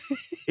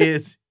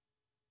Toot.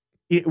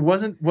 It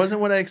wasn't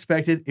what I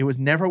expected. It was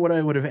never what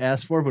I would have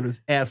asked for, but it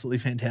was absolutely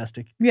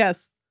fantastic.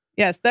 Yes.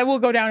 That will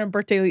go down in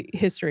birthday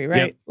history, right?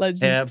 Yep.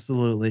 Legend.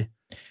 Absolutely.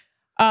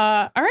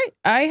 All right.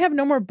 I have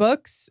no more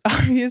books,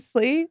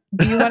 obviously.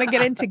 Do you want to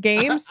get into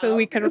games so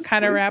we can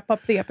kind of wrap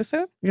up the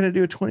episode? You're going to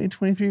do a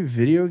 2023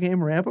 video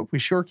game wrap up? We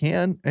sure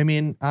can. I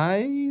mean,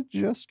 I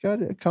just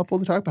got a couple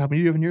to talk about. How many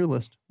do you have on your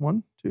list?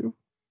 1, 2,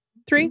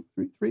 3,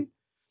 3.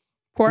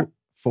 4.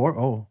 4.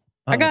 Oh.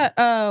 I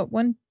got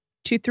 1,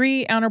 2,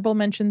 3 honorable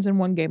mentions and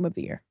 1 game of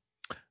the year.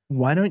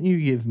 Why don't you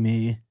give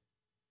me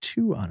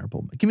 2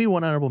 honorable? Give me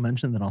 1 honorable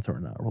mention, then I'll throw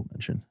an honorable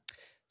mention.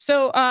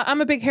 So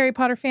I'm a big Harry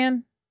Potter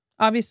fan,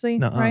 obviously,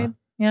 Nuh-uh. right?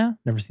 Yeah.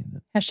 Never seen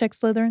it. Hashtag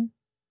Slytherin.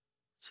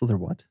 Slither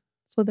what?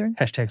 Slytherin.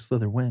 Hashtag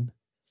Slither win.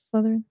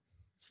 Slytherin.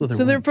 Slither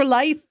Slytherin win. for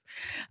life.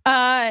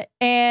 You're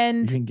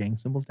And doing gang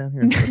symbols down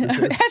here? Is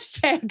that what this is?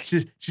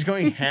 hashtag. She's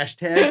going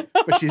hashtag,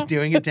 but she's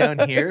doing it down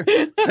here.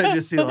 So I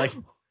just see like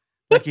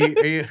are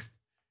you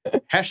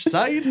hash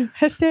side?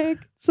 Hashtag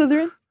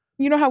Slytherin.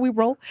 You know how we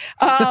roll.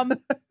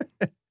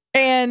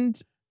 And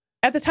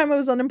at the time I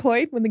was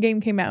unemployed when the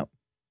game came out,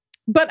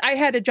 but I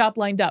had a job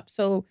lined up.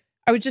 So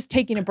I was just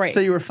taking a break. So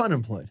you were fun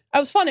employed. I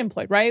was fun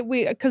employed, right?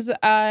 Because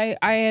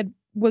I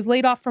was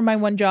laid off from my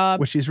one job.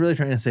 What she's really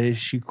trying to say is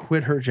she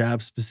quit her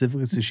job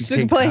specifically so she So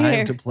could you take play time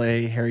Harry. to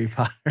play Harry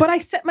Potter. But I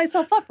set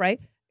myself up, right?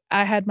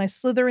 I had my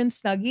Slytherin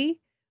Snuggie.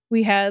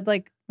 We had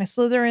like my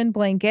Slytherin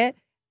blanket,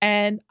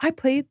 and I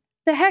played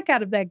the heck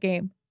out of that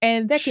game.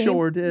 And that game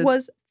Sure did.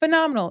 was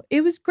phenomenal.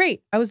 It was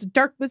great. I was a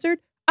dark wizard.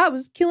 I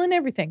was killing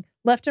everything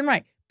left and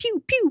right.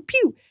 Pew, pew,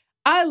 pew.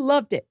 I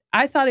loved it.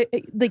 I thought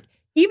like,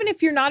 even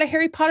if you're not a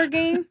Harry Potter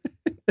game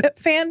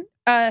fan,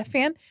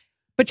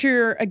 but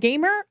you're a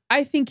gamer,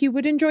 I think you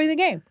would enjoy the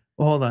game.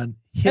 Well, hold on.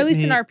 At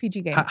least an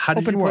RPG game. How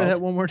did you open play world.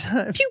 that one more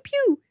time? Pew,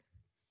 pew.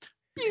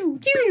 Pew,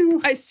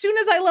 pew. As soon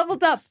as I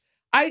leveled up,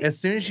 As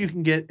soon as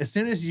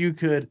you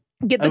could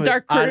Get the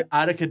dark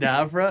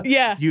Adacadabra.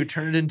 Yeah. You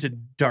turn it into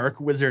Dark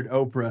Wizard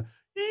Oprah.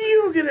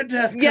 You get a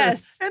death curse.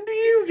 Yes. And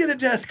you get a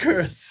death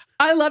curse.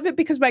 I love it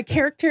because my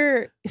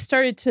character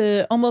started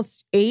to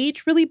almost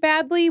age really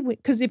badly.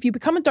 Because if you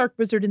become a dark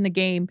wizard in the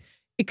game,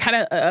 it kind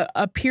of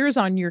appears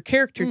on your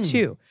character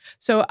too.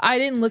 So I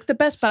didn't look the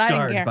best, but I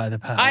didn't care. By the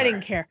power. I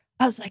didn't care.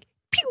 I was like,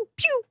 pew,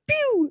 pew,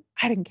 pew.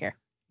 I didn't care.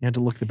 You had to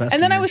look the best.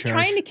 And then I was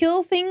trying to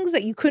kill things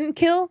that you couldn't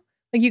kill.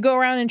 Like you go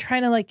around and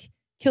trying to like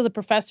kill the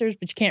professors,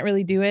 but you can't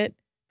really do it.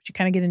 But you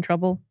kind of get in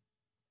trouble.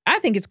 I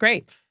think it's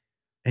great.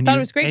 And thought it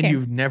was a great and game.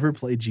 you've never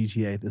played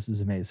GTA. This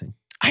is amazing.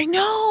 I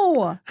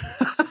know.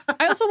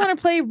 I also want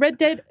to play Red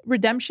Dead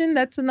Redemption.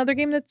 That's another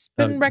game that's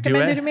been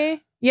recommended to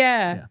me.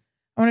 Yeah.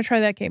 I want to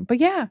try that game. But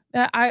yeah,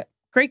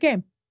 great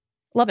game.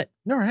 Love it.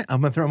 All right.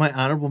 I'm going to throw my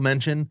honorable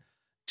mention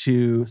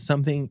to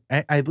something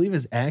I believe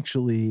is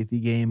actually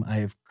the game I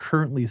have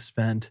currently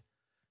spent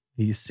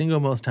the single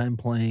most time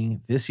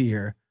playing this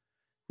year,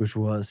 which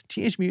was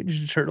Teenage Mutant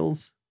Ninja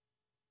Turtles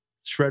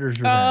Shredder's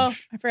Revenge. Oh,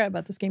 I forgot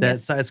about this game. That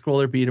side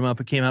scroller beat 'em up.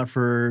 It came out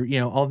for,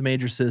 all the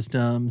major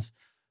systems.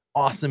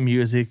 Awesome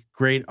music,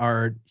 great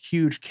art,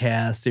 huge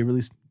cast. They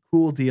released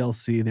cool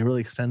DLC. They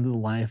really extended the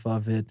life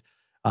of it.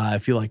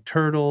 If you like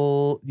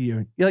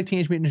you like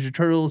Teenage Mutant Ninja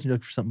Turtles, you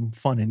look for something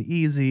fun and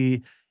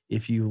easy.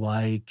 If you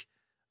like,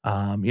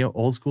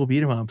 old school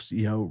beat 'em ups,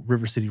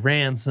 River City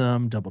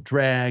Ransom, Double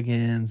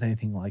Dragons,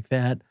 anything like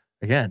that.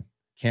 Again,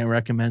 can't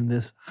recommend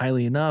this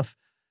highly enough.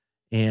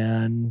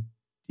 And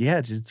yeah,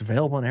 it's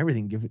available on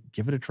everything.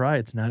 Give it a try.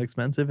 It's not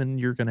expensive, and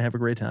you're gonna have a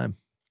great time.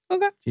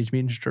 Okay. Teenage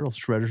Mutant Ninja Turtles: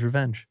 Shredder's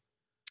Revenge.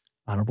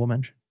 Honorable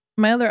mention.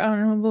 My other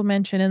honorable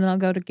mention, and then I'll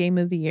go to Game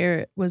of the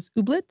Year, was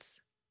Ooblets.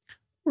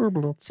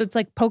 So it's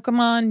like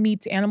Pokemon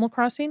meets Animal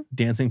Crossing.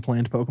 Dancing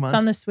plant Pokemon. It's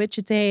on the Switch.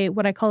 It's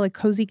what I call a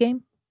cozy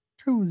game.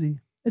 Cozy.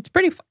 It's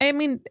pretty. I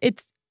mean,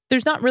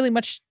 there's not really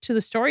much to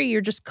the story.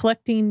 You're just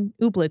collecting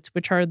Ooblets,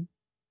 which are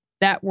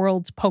that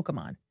world's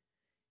Pokemon,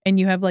 and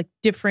you have like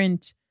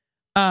different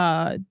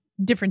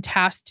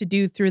tasks to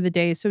do through the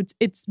day. So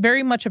it's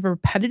very much of a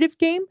repetitive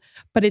game,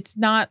 but it's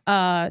not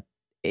hard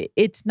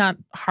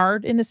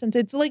in a sense.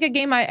 It's like a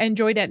game I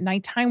enjoyed at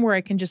nighttime where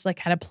I can just like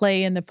kind of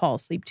play and then fall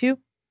asleep too.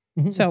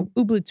 So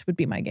Ooblets would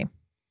be my game.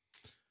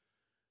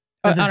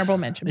 Honorable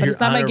mention, but it's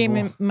not my game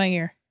in my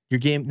year. Your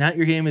game, not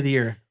your game of the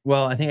year.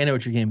 Well, I think I know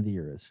what your game of the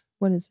year is.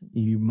 What is it?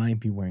 You might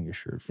be wearing a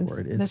shirt for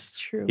it. That's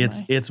true.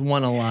 It's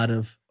won a lot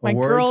of my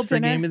awards for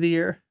game of the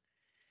year.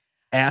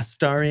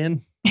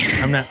 Astarion.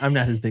 I'm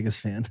not his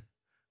biggest fan.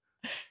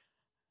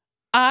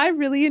 I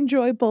really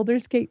enjoy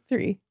Baldur's Gate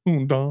 3.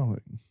 Oh,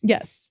 darling.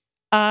 Yes.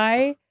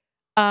 I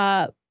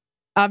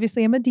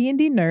obviously am a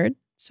D&D nerd,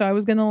 so I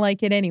was going to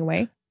like it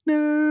anyway.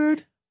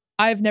 Nerd.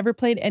 I've never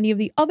played any of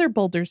the other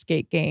Baldur's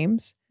Gate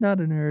games. Not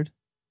a nerd.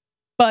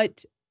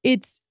 But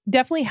it's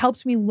definitely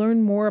helped me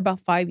learn more about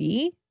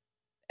 5e.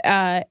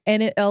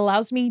 And it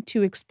allows me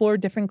to explore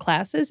different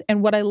classes.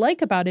 And what I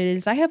like about it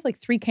is I have like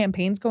 3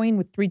 campaigns going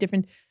with 3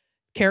 different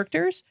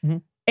characters. Mm-hmm.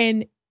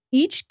 And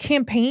each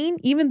campaign,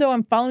 even though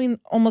I'm following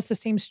almost the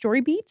same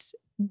story beats,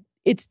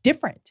 it's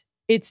different.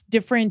 It's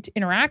different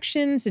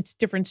interactions. It's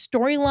different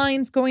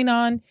storylines going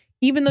on.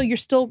 Even though you're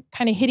still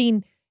kind of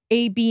hitting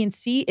A, B, and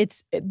C,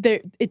 it's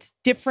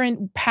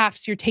different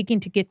paths you're taking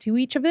to get to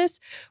each of this,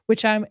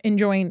 which I'm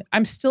enjoying.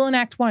 I'm still in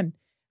Act 1.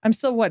 I'm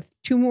still,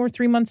 2 or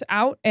 3 months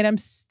out, and I'm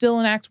still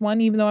in Act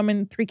 1, even though I'm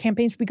in 3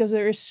 campaigns, because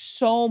there is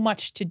so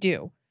much to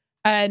do.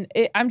 And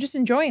I'm just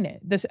enjoying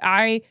it.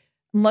 I'm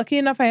lucky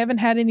enough I haven't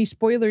had any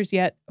spoilers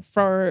yet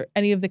for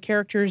any of the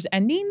characters'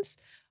 endings.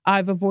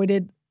 I've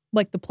avoided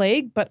like the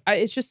plague, but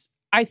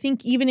I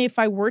think even if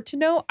I were to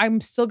know,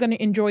 I'm still going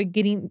to enjoy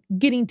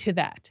getting to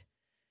that.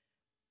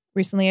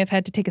 Recently, I've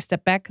had to take a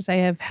step back because I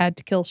have had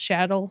to kill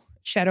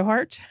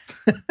Shadowheart,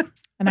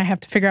 and I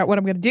have to figure out what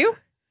I'm going to do.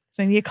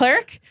 So I need a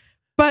cleric.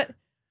 But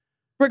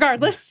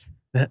regardless,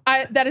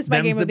 that is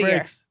my game of the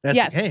year.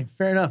 Yes. Hey,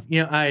 fair enough.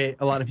 A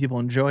lot of people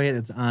enjoy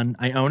it.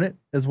 I own it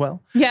as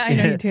well. Yeah, I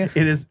know you too.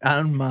 It is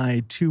on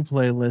my to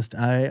play list.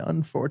 I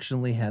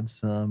unfortunately had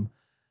some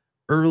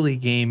early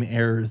game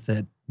errors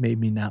that made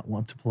me not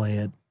want to play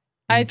it.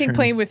 I think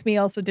playing with me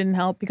also didn't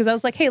help because I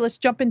was like, hey, let's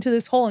jump into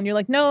this hole. And you're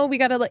like, no, we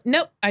got to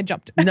nope, I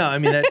jumped. No, I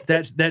mean,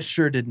 that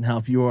sure didn't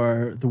help. You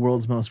are the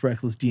world's most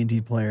reckless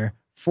D&D player.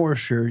 For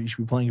sure, you should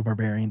be playing a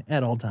barbarian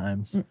at all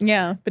times.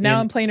 Yeah, but now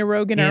I'm playing a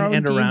rogue in our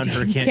own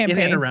D&D campaign.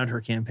 And around her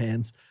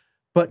campaigns.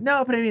 But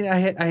I mean, I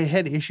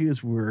had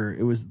issues where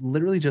it was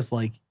literally just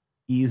like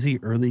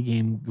easy early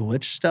game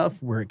glitch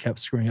stuff where it kept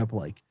screwing up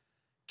like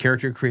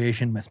character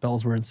creation. My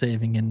spells weren't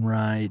saving in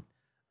right.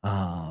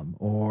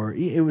 Or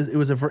it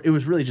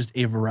was really just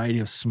a variety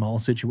of small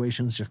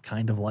situations, just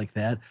kind of like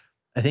that.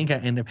 I think I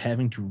ended up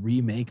having to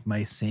remake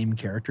my same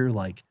character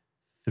like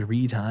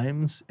 3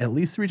 times, at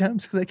least 3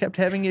 times, because I kept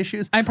having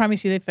issues. I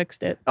promise you they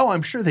fixed it. Oh,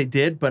 I'm sure they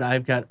did, but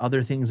I've got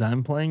other things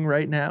I'm playing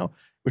right now,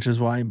 which is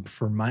why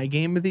for my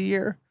game of the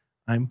year,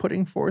 I'm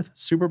putting forth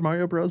Super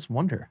Mario Bros.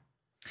 Wonder.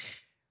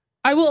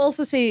 I will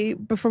also say,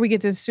 before we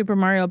get to Super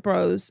Mario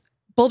Bros.,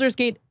 Baldur's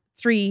Gate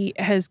 3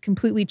 has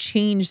completely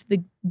changed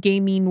the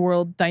gaming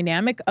world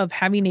dynamic of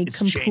having a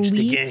changed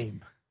the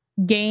complete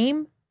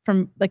game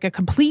from like a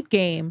complete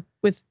game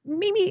with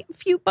maybe a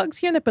few bugs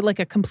here and there, but like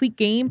a complete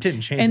game. It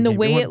didn't change and the game.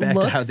 way it it went back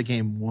looks, to how the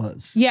game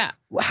was. Yeah,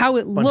 how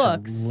it Bunch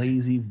looks. Of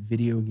lazy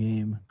video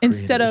game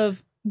Instead creators.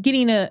 of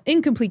getting an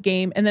incomplete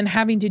game and then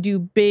having to do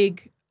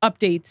big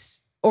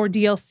updates or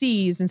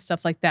DLCs and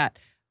stuff like that.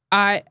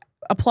 I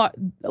applaud.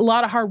 A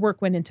lot of hard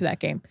work went into that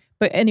game.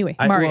 But anyway,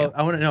 Mario.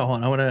 I want to know.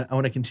 Hold on. I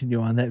want to continue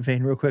on that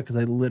vein real quick because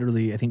I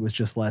think it was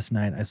just last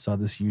night I saw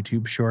this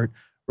YouTube short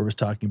where it was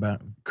talking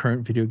about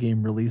current video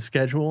game release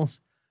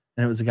schedules,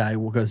 and it was a guy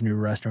who goes into a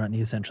restaurant and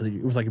he essentially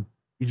it was like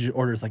he just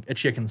orders like a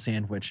chicken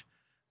sandwich.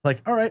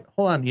 Like, all right,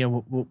 hold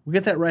on, we'll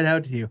get that right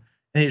out to you,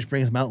 and he just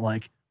brings him out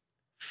like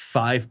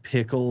 5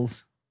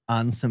 pickles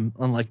on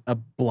like a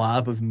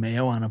blob of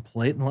mayo on a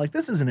plate, and like,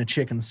 this isn't a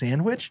chicken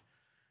sandwich.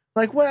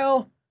 Like,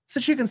 well, it's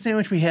the chicken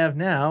sandwich we have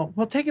now.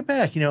 Well, take it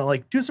back,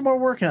 like do some more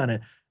work on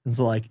it. And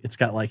so like, it's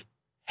got like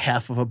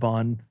half of a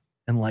bun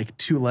and like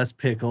 2 less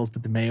pickles,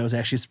 but the mayo is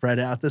actually spread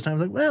out this time.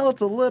 It's like, well,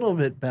 it's a little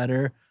bit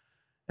better.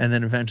 And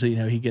then eventually,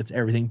 he gets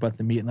everything but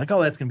the meat and like,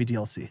 oh, that's going to be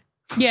DLC.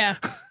 Yeah.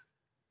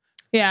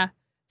 Yeah.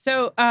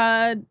 So,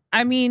 I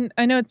mean,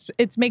 I know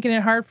it's making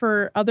it hard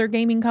for other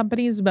gaming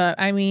companies, but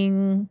I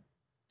mean,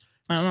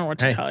 I don't know what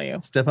to tell you.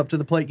 Step up to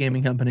the plate,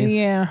 gaming companies.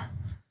 Yeah.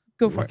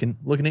 Go for it.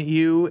 Looking at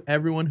you,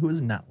 everyone who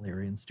is not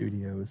Larian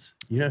Studios.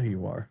 You know who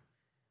you are.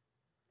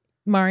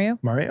 Mario?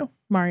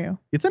 Mario.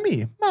 It's a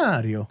me,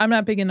 Mario. I'm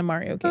not big into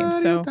Mario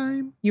games, so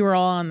you were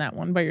all on that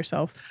one by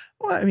yourself.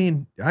 Well, I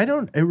mean,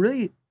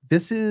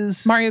 this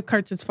is... Mario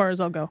Kart's as far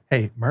as I'll go.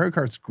 Hey, Mario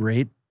Kart's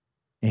great,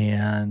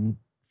 and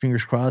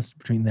fingers crossed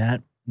between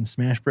that and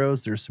Smash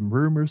Bros. There's some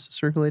rumors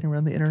circulating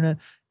around the internet.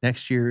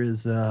 Next year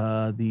is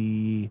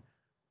ready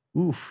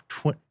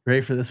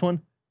for this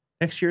one?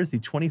 Next year is the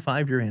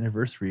 25-year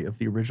anniversary of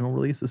the original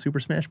release of Super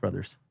Smash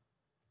Brothers.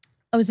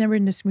 I was never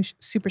into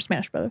Super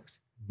Smash Brothers.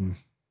 Mm.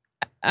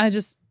 I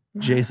just...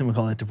 Jason would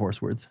call that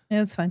divorce words. Yeah,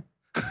 that's fine.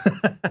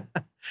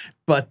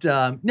 But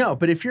no,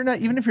 but if you're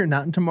not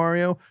into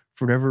Mario,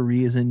 for whatever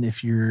reason,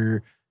 if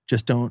you're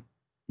not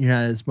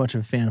as much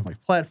of a fan of like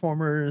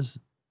platformers,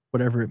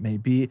 whatever it may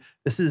be,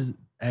 this is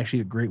actually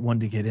a great one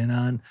to get in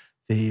on.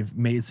 They've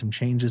made some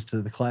changes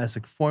to the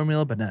classic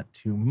formula, but not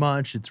too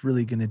much. It's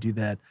really going to do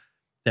that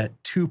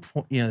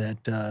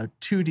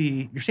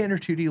 2D, your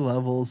standard 2D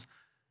levels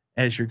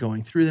as you're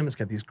going through them. It's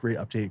got these great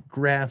updated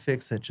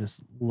graphics that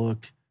just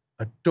look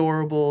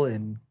adorable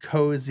and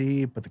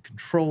cozy, but the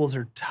controls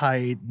are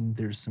tight and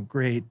there's some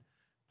great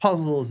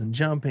puzzles and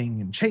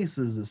jumping and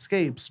chases,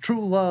 escapes,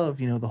 true love,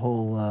 the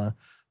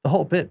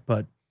whole bit.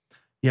 But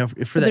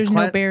there's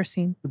no bear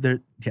scene. But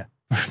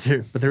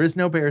there is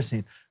no bear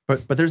scene.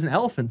 But there's an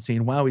elephant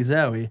scene. Wowie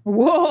zowie.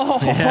 Whoa!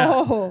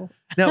 Yeah.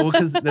 No,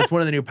 because that's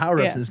one of the new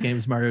power ups in this game.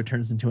 Is Mario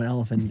turns into an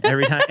elephant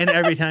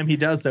every time he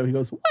does so, he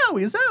goes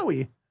wowie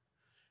zowie.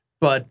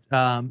 But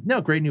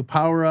no, great new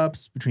power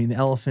ups between the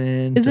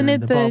elephant. Isn't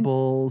and it the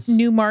bubbles?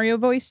 New Mario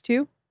voice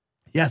too?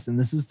 Yes, and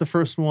this is the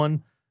first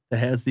one that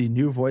has the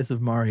new voice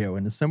of Mario.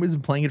 And as somebody's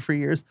been playing it for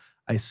years,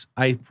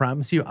 I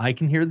promise you, I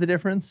can hear the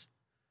difference.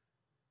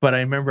 But I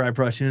remember I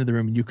brought you into the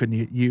room and you couldn't.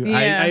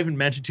 I even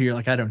mentioned to you,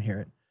 like, I don't hear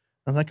it.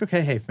 I was like, okay,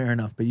 hey, fair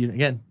enough. But you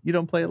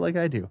don't play it like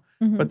I do.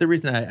 Mm-hmm. But the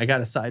reason I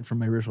got aside from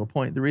my original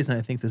point, the reason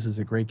I think this is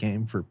a great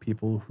game for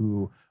people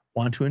who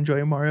want to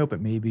enjoy Mario, but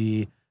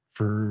maybe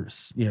for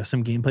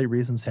some gameplay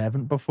reasons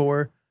haven't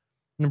before.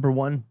 Number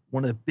one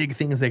of the big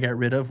things they got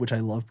rid of, which I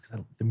love because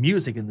the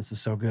music in this is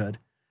so good.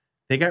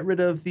 They got rid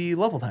of the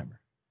level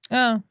timer.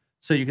 Oh.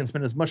 So you can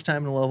spend as much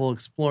time in a level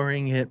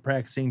exploring it,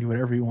 practicing, do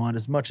whatever you want,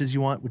 as much as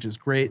you want, which is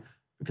great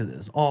because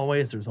as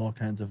always, there's all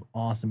kinds of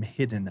awesome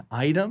hidden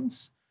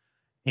items.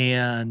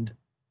 And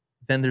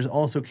then there's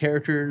also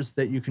characters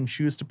that you can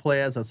choose to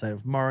play as outside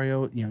of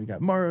Mario. You got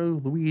Mario,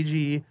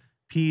 Luigi,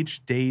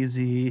 Peach,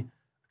 Daisy,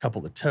 a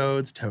couple of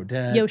Toads,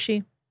 Toadette.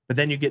 Yoshi. But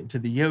then you get into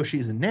the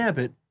Yoshis and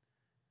Nabbit,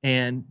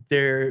 and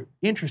they're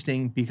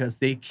interesting because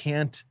they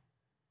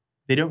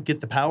don't get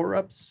the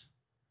power-ups,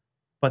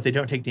 but they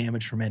don't take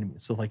damage from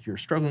enemies. So like you're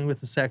struggling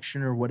with a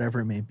section or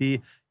whatever it may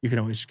be, you can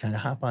always just kind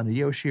of hop onto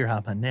Yoshi or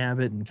hop on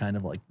Nabbit and kind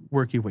of like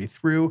work your way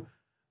through.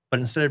 But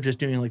instead of just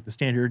doing like the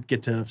standard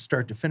get to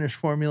start to finish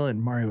formula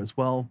in Mario as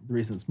well, the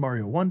reason it's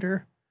Mario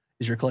Wonder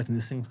is you're collecting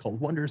these things called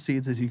Wonder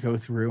Seeds as you go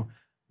through.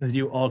 They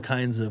do all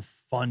kinds of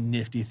fun,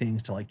 nifty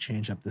things to like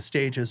change up the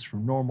stages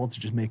from normal to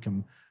just make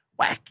them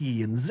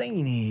wacky and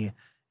zany.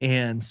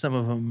 And some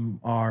of them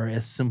are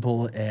as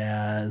simple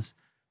as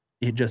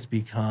it just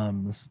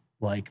becomes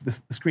like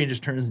the screen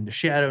just turns into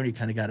shadow and you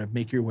kind of got to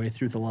make your way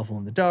through the level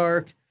in the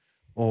dark,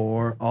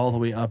 or all the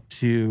way up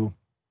to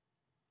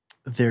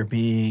there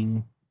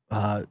being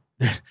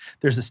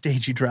there's a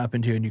stage you drop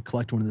into and you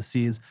collect one of the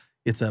seeds.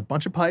 It's a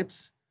bunch of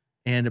pipes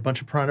and a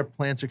bunch of piranha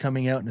plants are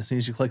coming out. And as soon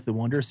as you collect the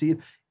Wonder Seed,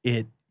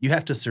 you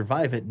have to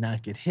survive it,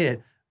 not get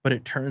hit, but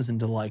it turns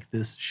into like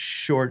this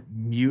short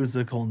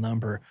musical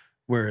number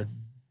where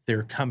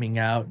they're coming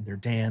out and they're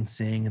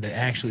dancing and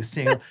they're actually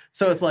singing.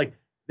 So it's like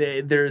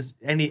there's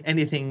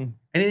anything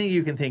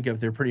you can think of,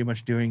 they're pretty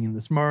much doing in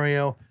this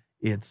Mario.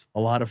 It's a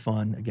lot of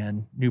fun.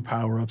 Again, new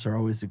power-ups are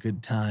always a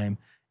good time.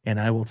 And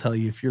I will tell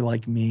you, if you're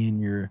like me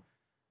and you're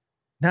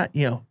not,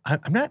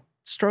 I'm not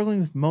struggling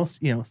with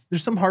most,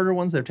 there's some harder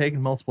ones that have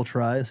taken multiple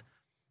tries,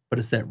 but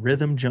it's that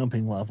rhythm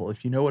jumping level.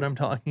 If you know what I'm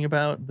talking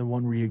about, the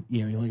one where you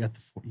only got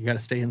you got to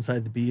stay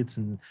inside the beats,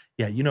 and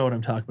yeah, you know what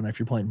I'm talking about. If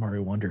you're playing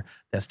Mario Wonder,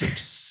 that stage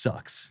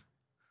sucks.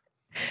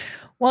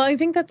 Well, I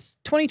think that's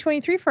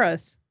 2023 for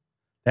us.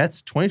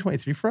 That's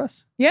 2023 for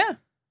us? Yeah.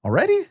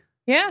 Already?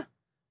 Yeah.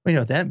 Well, you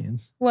know what that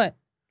means. What?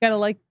 Gotta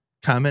like,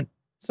 comment,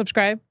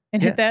 subscribe,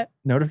 and hit that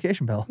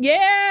notification bell.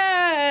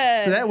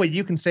 Yeah. So that way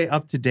you can stay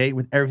up to date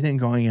with everything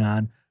going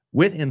on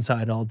with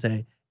Inside All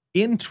Day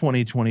in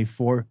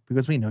 2024,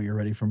 because we know you're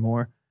ready for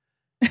more.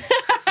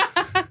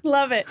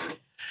 Love it.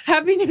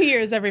 Happy New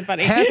Year's,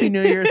 everybody. Happy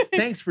New Year's.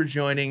 Thanks for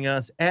joining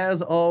us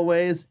as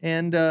always,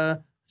 and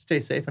stay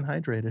safe and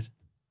hydrated.